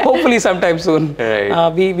 Hopefully sometime soon.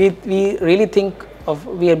 Right. We really think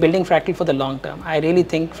we are building Fractal for the long term. I really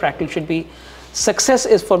think Fractal should be, success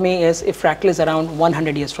is for me is if Fractal is around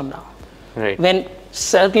 100 years from now. Right. When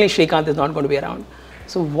certainly Srikant is not going to be around.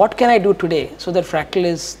 So what can I do today so that Fractal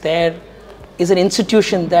is there, is an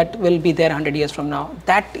institution that will be there 100 years from now?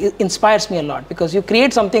 That inspires me a lot, because you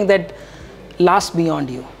create something that lasts beyond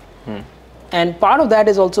you. And part of that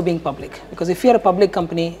is also being public, because if you're a public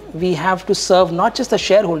company, we have to serve not just the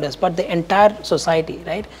shareholders, but the entire society,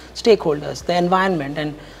 right? Stakeholders, the environment,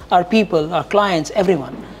 and our people, our clients,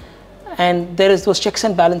 everyone. And there is those checks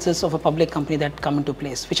and balances of a public company that come into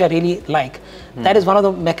place, which I really like. That is one of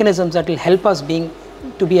the mechanisms that will help us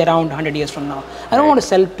to be around 100 years from now. I don't want to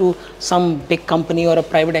sell to some big company or a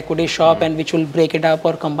private equity shop and which will break it up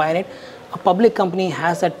or combine it. A public company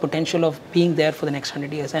has that potential of being there for the next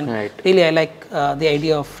 100 years. And really, I like the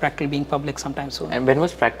idea of Fractal being public sometime soon. And when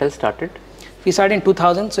was Fractal started? We started in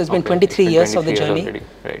 2000, so it's been 23 years of the journey. Already.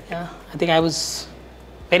 Right. Yeah, I think I was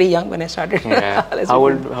very young when I started. Yeah. How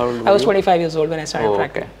old I was 25 years old when I started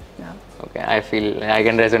Fractal. Okay. Okay, I feel I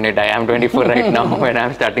can resonate. I am 24 right now when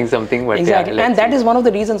I'm starting something. But exactly, and that is one of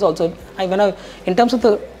the reasons also. In terms of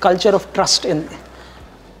the culture of trust,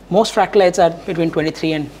 most Fractalites are between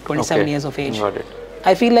 23 and 27 years of age. Got it.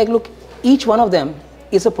 I feel like, look, each one of them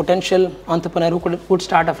is a potential entrepreneur who would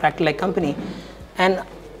start a Fractal-like company, and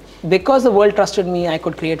because the world trusted me, I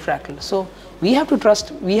could create Fractal. So we have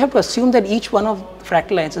to assume that each one of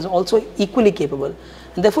Fractalites is also equally capable.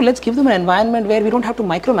 And therefore, let's give them an environment where we don't have to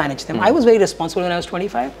micromanage them. I was very responsible when I was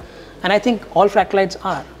 25, and I think all Fractalites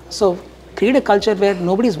are. So create a culture where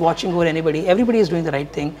nobody's watching over anybody, everybody is doing the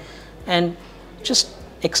right thing, and just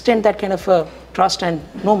extend that kind of trust and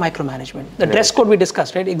no micromanagement. The dress code we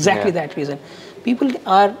discussed, right? Exactly that reason. People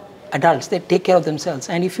are adults, they take care of themselves,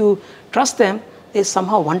 and if you trust them, they're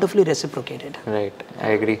somehow wonderfully reciprocated. Right, I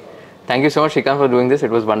agree. Thank you so much, Srikant, for doing this.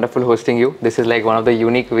 It was wonderful hosting you. This is like one of the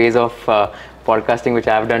unique ways of podcasting which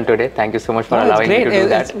I have done today. Thank you so much for allowing me to do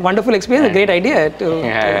that. It's a wonderful experience, a great idea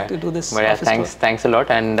to do this. But yeah, thanks a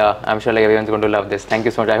lot, and I'm sure like everyone's going to love this. Thank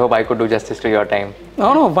you so much. I hope I could do justice to your time.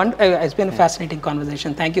 No, it's been a fascinating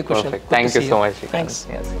conversation. Thank you, Kushal. Perfect. Thank you so much, Srikant. Thanks.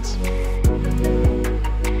 Yes.